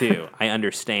those two. I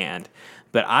understand,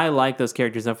 but I like those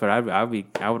characters enough that I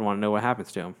would want to know what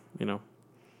happens to them. You know.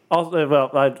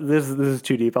 Also, this is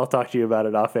too deep. I'll talk to you about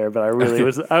it off air. But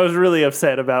I was really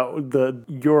upset about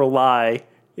Your Lie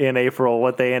in April.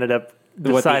 What they ended up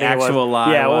deciding what the actual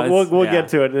lie was. was. We'll get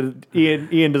to it.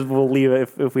 Ian will leave it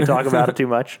if we talk about it too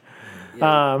much.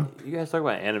 Yeah, you guys talk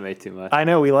about anime too much. I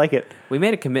know, we like it. We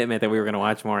made a commitment that we were going to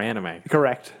watch more anime.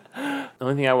 Correct. The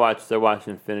only thing I watched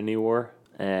Infinity War,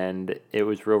 and it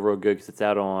was real good because it's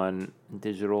out on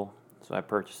digital, so I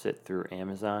purchased it through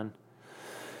Amazon.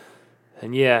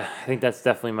 And yeah, I think that's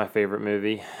definitely my favorite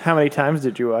movie. How many times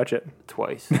did you watch it?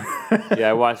 Twice. Yeah,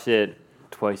 I watched it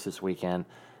twice this weekend.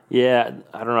 Yeah,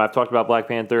 I don't know. I've talked about Black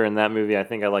Panther and that movie. I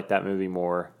think I like that movie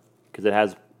more because it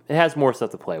has more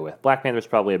stuff to play with. Black Panther's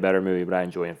probably a better movie, but I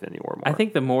enjoy Infinity War more. I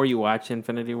think the more you watch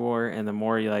Infinity War and the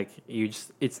more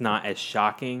it's not as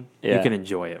shocking. Yeah. You can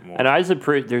enjoy it more. And I just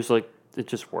it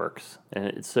just works, and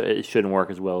it shouldn't work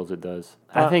as well as it does.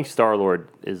 I think Star-Lord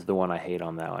is the one I hate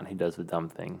on that one. He does the dumb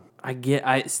thing.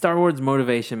 Star Wars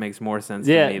motivation makes more sense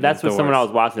to me. Yeah, that's what Thor's. someone I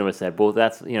was watching with said. Well,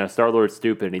 that's Star-Lord's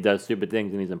stupid and he does stupid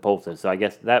things and he's impulsive. So I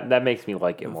guess that makes me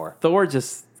like it more. Thor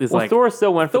just is Well, like Thor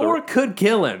still went for Thor could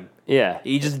kill him. Yeah,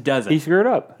 He just doesn't. he screwed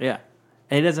up. Yeah.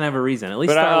 And he doesn't have a reason. At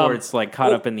least But, Star-Lord's like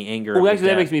caught up in the anger of Well, his actually,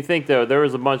 that death. makes me think though. There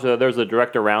was a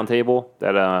director roundtable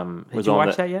that was Did you on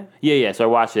watch that yet? Yeah. So I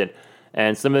watched it,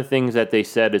 and some of the things that they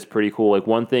said is pretty cool. Like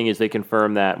one thing is they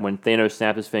confirmed that when Thanos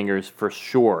snapped his fingers, for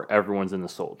sure everyone's in the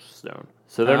Soul Stone,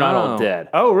 so they're not all Oh. dead.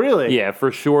 Oh, really? Yeah,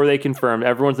 for sure they confirmed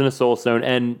everyone's in the Soul Stone,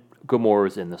 and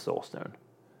Gamora's in the Soul Stone.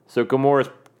 So Gamora's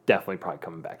definitely probably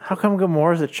coming back. How come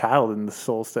Gamora's a child in the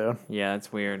Soul Stone? Yeah,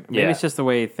 it's weird. Maybe Yeah. it's just the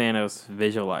way Thanos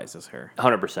visualizes her.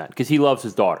 100%, because he loves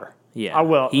his daughter. Yeah.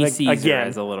 well, he like, sees her again.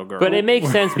 as a little girl. But it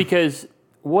makes sense because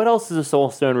what else does a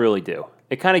Soul Stone really do?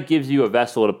 It kind of gives you a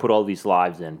vessel to put all these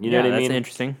lives in. You know what I that's mean?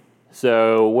 interesting.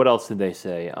 So what else did they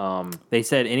say? They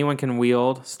said anyone can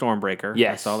wield Stormbreaker.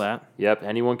 Yes. I saw that. Yep,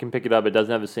 anyone can pick it up. It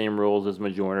doesn't have the same rules as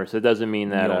Mjolnir, so it doesn't mean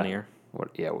that. Mjolnir.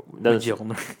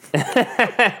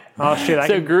 Oh shit!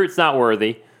 So Groot's not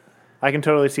worthy. I can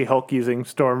totally see Hulk using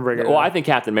Stormbreaker. Well, I think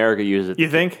Captain America uses it. You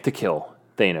think? To kill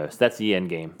Thanos? That's the end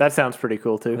game. That sounds pretty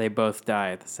cool too. They both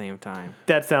die at the same time.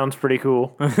 That sounds pretty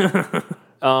cool.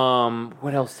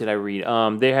 What else did I read?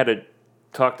 They had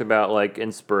talked about like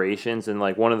inspirations, and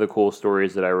like one of the cool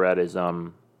stories that I read is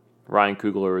Ryan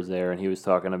Coogler was there, and he was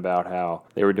talking about how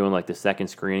they were doing like the second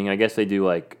screening. I guess they do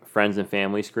like friends and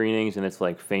family screenings, and it's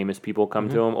like famous people come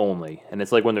to them only, and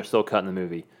it's like when they're still cutting the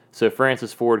movie. So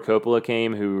Francis Ford Coppola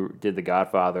came, who did The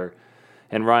Godfather,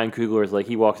 and Ryan Coogler is like,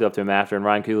 he walks up to him after, and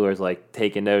Ryan Coogler is like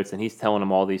taking notes, and he's telling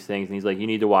him all these things, and he's like, you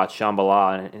need to watch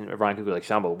Shambhala, and Ryan Coogler like,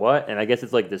 Shambhala what? And I guess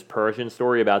it's like this Persian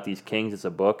story about these kings. It's a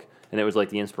book, and it was like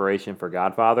the inspiration for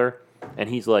Godfather, and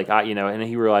he's like, and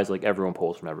he realized like everyone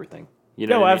pulls from everything. You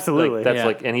know, No, what I mean? absolutely. Like, that's Yeah.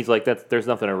 like, and he's like, there's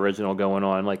nothing original going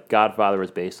on. Like Godfather was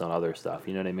based on other stuff.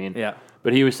 You know what I mean? Yeah.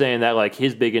 But he was saying that like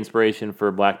his big inspiration for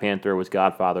Black Panther was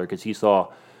Godfather because he saw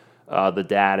the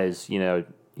dad as Don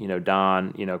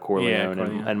Corleone,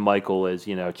 Corleone. and Michael as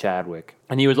Chadwick.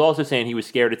 And he was also saying he was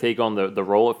scared to take on the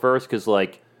role at first because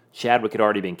like Chadwick had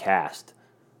already been cast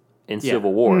in Yeah.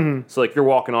 Civil War. So like you're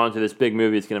walking on to this big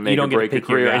movie that's going to make don't or get to break your pick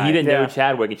your career, and he guy. didn't know Yeah.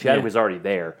 Chadwick, and Chadwick Yeah. was already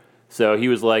there. So he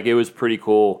was like, it was pretty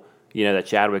cool, that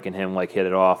Chadwick and him like hit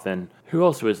it off. And who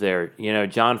else was there?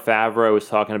 Jon Favreau was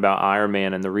talking about Iron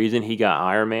Man, and the reason he got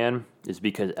Iron Man is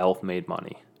because Elf made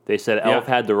money. They said Elf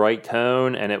had the right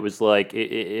tone, and it was like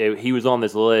he was on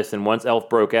this list. And once Elf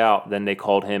broke out, then they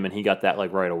called him, and he got that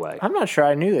like right away. I'm not sure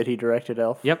I knew that he directed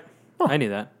Elf. Yep. I knew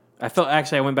that.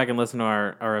 I went back and listened to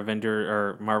our Avenger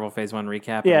or Marvel Phase 1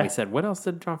 recap, Yeah. and we said, what else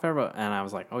did Jon Favreau? And I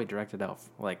was like, oh, he directed Elf.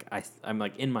 Like, I'm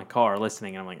like in my car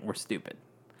listening, and I'm like, we're stupid.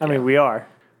 I mean, we are.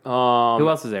 Who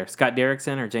else is there? Scott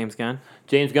Derrickson or James Gunn?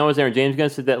 James Gunn was there, and James Gunn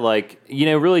said that, like,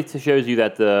 really shows you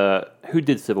that who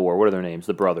did Civil War? What are their names?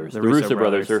 The brothers. The Russo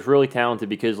brothers. They're really talented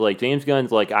because, like, James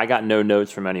Gunn's like, I got no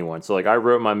notes from anyone. So, like, I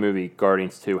wrote my movie,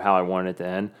 Guardians 2, how I wanted it to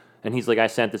end. And he's like, I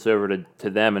sent this over to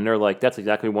them, and they're like, that's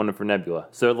exactly what we wanted for Nebula.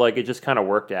 So, like, it just kind of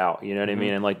worked out, you know what I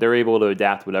mean? And, like, they're able to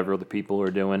adapt whatever the people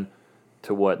are doing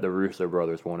to what the Russo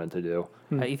brothers wanted to do.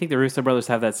 You think the Russo brothers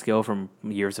have that skill from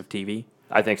years of TV?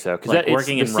 I think so. Because Like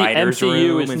working in writer's MCU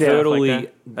room is and stuff like totally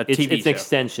that? A it's TV an show.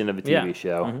 extension of a TV Yeah.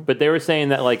 show. But they were saying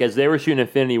that like as they were shooting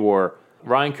Infinity War,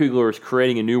 Ryan Coogler was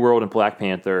creating a new world in Black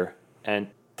Panther, and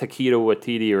Taika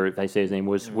Waititi, or if I say his name,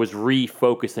 was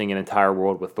refocusing an entire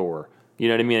world with Thor. You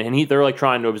know what I mean? And they're like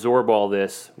trying to absorb all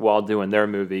this while doing their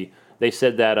movie. They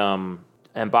said that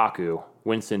M'Baku,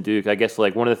 Winston Duke, I guess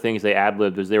like one of the things they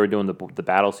ad-libbed was they were doing the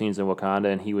battle scenes in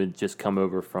Wakanda, and he would just come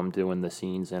over from doing the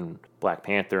scenes in Black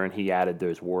Panther, and he added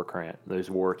those war chants.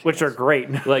 Which are great.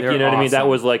 Like, They're you know what I mean? That awesome.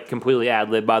 was like completely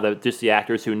ad-libbed by the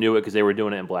actors who knew it because they were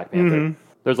doing it in Black Panther.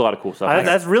 There's a lot of cool stuff.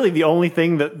 That's really the only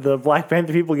thing that the Black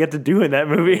Panther people get to do in that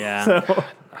movie. Yeah. So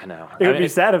I know. it would be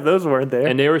sad if those weren't there.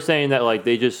 And they were saying that like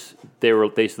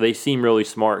they seem really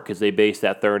smart because they based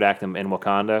that third act in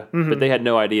Wakanda, but they had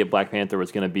no idea Black Panther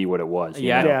was going to be what it was. you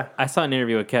Yeah, know? Yeah. I saw an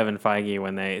interview with Kevin Feige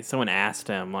when someone asked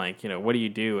him, like, what do you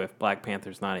do if Black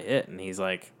Panther's not a hit? And he's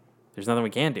like, there's nothing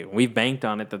we can do. We've banked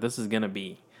on it that this is going to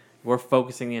be. We're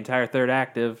focusing the entire third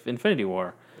act of Infinity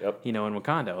War, Yep. in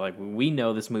Wakanda. Like, we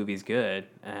know this movie's good,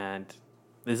 and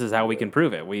this is how we can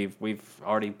prove it. We've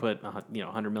already put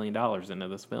 $100 million into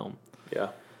this film. Yeah.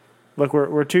 Look,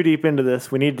 we're too deep into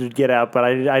this. We need to get out. But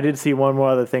I did see one more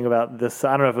other thing about this.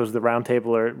 I don't know if it was the round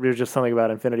table or it was just something about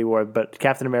Infinity War. But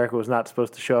Captain America was not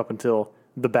supposed to show up until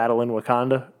the battle in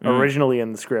Wakanda. Originally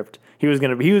in the script, he was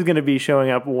gonna be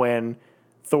showing up when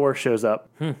Thor shows up.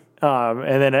 And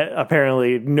then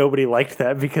apparently nobody liked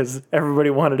that because everybody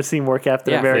wanted to see more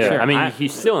Captain Yeah, for America. Yeah. Sure. I mean,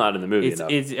 he's still not in the movie It's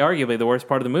enough. arguably the worst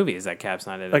part of the movie is that Cap's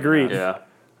not in it. Agreed. Yeah.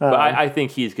 But I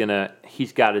think he's got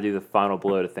to do the final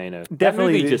blow to Thanos. Definitely That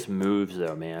movie the- just moves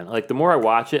though, man. Like the more I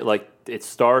watch it, like it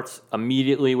starts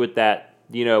immediately with that,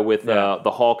 with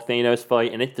the Hulk Thanos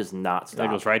fight, and it does not stop. It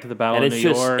goes right to the Battle and of it's New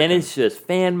just York. it's just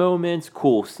fan moments,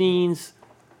 cool scenes.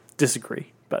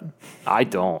 Disagree, but I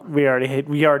don't. we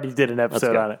already did an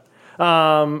episode go. on it.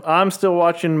 I'm still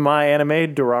watching my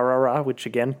anime Durarara, which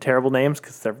again, terrible names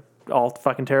because they're all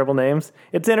fucking terrible names.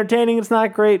 It's entertaining. It's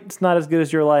not great. It's not as good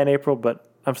as Your Lie in April, but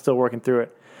I'm still working through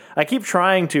it. I keep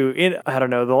trying to. I don't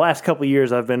know. The last couple of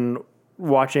years, I've been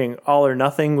watching All or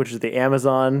Nothing, which is the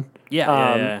Amazon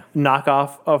Yeah.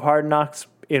 knockoff of Hard Knocks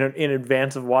in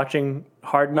advance of watching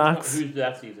Hard Knocks. Who's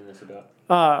that season this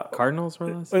about? Cardinals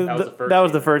were this? That was the first That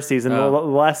was the first season. Oh. The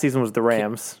last season was the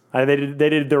Rams. They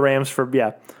did the Rams for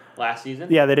Last season?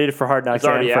 Yeah, they did it for Hard Knocks. It's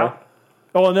already and for, out?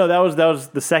 Oh no, that was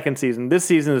the second season. This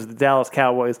season is the Dallas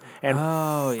Cowboys, and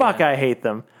fuck, yeah. I hate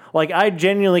them. Like I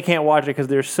genuinely can't watch it because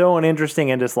they're so uninteresting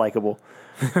and dislikable.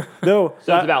 Though,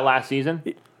 So it's about last season?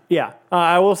 yeah,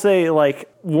 I will say like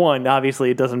one. Obviously,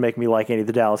 it doesn't make me like any of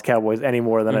the Dallas Cowboys any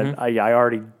more than I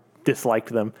already disliked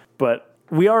them. But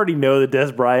we already know that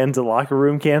Des Bryant's a locker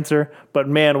room cancer. But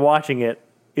man, watching it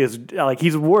is like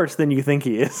he's worse than you think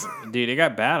he is. Dude, it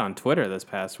got bad on Twitter this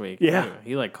past week. Yeah. too.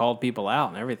 He called people out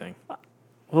and everything.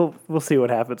 we'll see what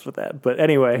happens with that. But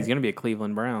anyway, He's gonna be a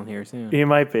Cleveland Brown here soon. he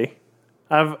might be.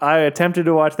 I attempted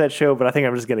to watch that show, but I think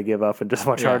I'm just gonna give up and just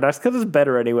watch Hard Knocks because it's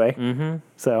better anyway. Mm-hmm.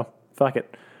 So fuck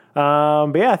it.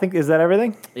 But yeah, I think is that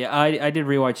everything? Yeah, I did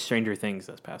rewatch Stranger Things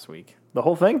this past week. The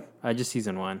whole thing? Just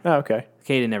season 1. Oh, okay.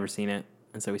 Kate had never seen it,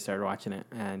 and so we started watching it,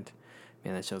 and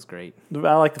man, that show's great.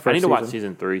 I like the first. I need to season. watch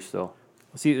season 3 still,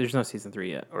 See, there's no season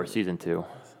 3 yet. or season 2.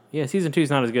 Yeah, season 2 is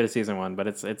not as good as season 1, but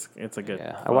it's a good.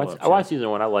 Yeah, I follow-up watched show. season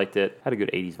 1. I liked it. Had a good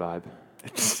 80s vibe.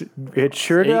 It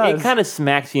sure It does. kind of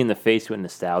smacks you in the face with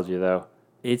nostalgia, though.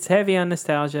 It's heavy on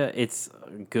nostalgia. It's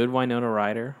good Winona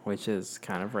Ryder, which is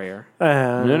kind of rare.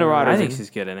 Winona Ryder's I think she's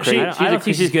good in it. She- I don't think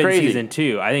she's she's good crazy. in season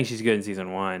 2. I think she's good in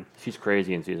season 1. She's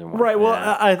crazy in season 1. right. Well,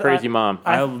 Yeah. Crazy mom.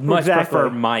 I much exactly. prefer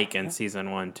Mike in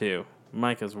season 1 too.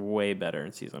 Mike is way better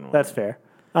in season 1. That's fair.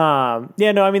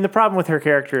 Yeah, no, I mean the problem with her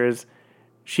character is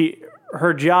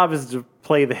her job is to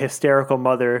play the hysterical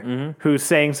mother who's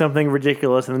saying something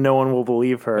ridiculous and no one will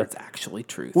believe her. That's actually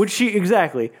truth. Which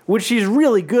she's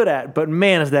really good at, but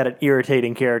man, is that an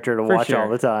irritating character to watch sure. all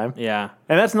the time. Yeah.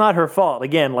 And that's not her fault.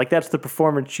 Again, like that's the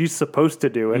performance she's supposed to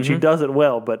do, and she does it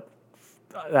well, but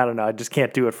I don't know, I just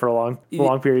can't do it for a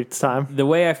long period of time. The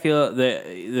way I feel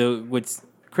the what's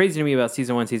crazy to me about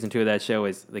season 1, season 2 of that show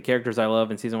is the characters I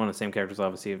love in season 1 are the same characters I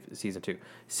love in season 2.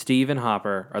 Steve and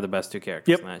Hopper are the best 2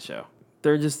 characters in that show.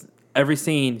 They're just every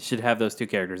scene should have those 2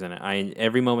 characters in it.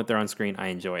 Every moment they're on screen, I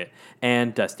enjoy it.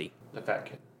 And Dusty. The fat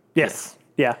kid. Yes.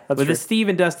 Yeah, that's With true. the Steve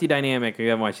and Dusty dynamic, we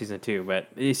haven't watched season 2, but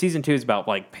season 2 is about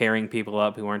like pairing people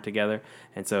up who aren't together,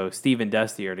 and so Steve and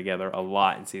Dusty are together a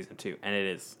lot in season 2, and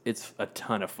it's a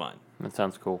ton of fun. That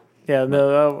sounds cool. Yeah,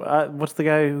 no, what's the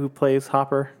guy who plays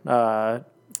Hopper?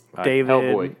 David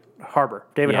Hellboy. Harbour.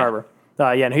 David Yeah. Harbour.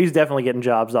 Yeah, and he's definitely getting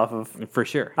jobs off of. For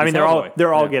sure. I mean, He's they're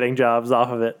all Hellboy. getting jobs off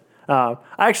of it.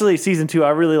 Actually, season 2, I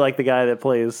really like the guy that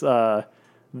plays the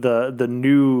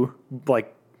new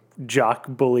like jock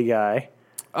bully guy.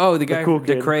 Oh, the guy, cool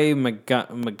kid. DeCray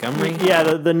Montgomery. Yeah,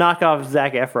 the knockoff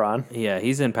Zac Efron. Yeah,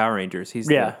 he's in Power Rangers. He's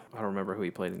Yeah. I don't remember who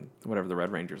he played in whatever the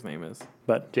Red Ranger's name is.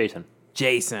 But Jason.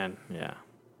 Jason. Yeah,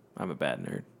 I'm a bad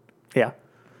nerd. yeah.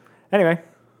 Anyway,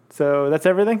 so that's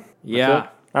everything. Yeah,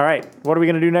 All right, what are we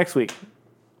gonna do next week?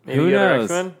 who Any other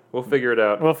knows? X-Men? We'll figure it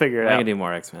out. We'll figure it I out. can do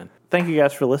more X-Men. Thank you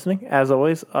guys for listening. As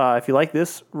always, if you like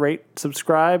this, rate,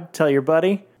 subscribe, tell your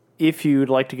buddy. If you'd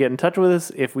like to get in touch with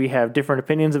us, if we have different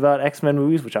opinions about X-Men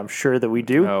movies, which I'm sure that we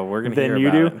do, Oh, we're gonna than hear you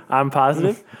about do, it. I'm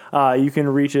positive. You can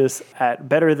reach us at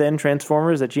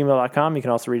betterthantransformers@gmail.com. You can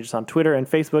also reach us on Twitter and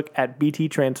Facebook at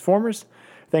BTTransformers.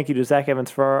 Thank you to Zach Evans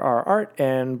for our art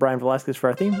and Brian Velasquez for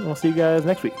our theme. And we'll see you guys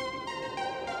next week.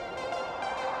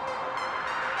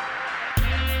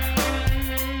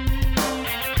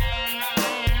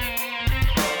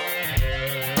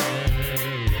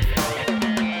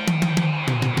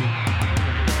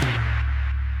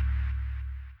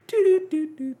 Do do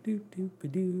do do do do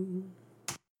do.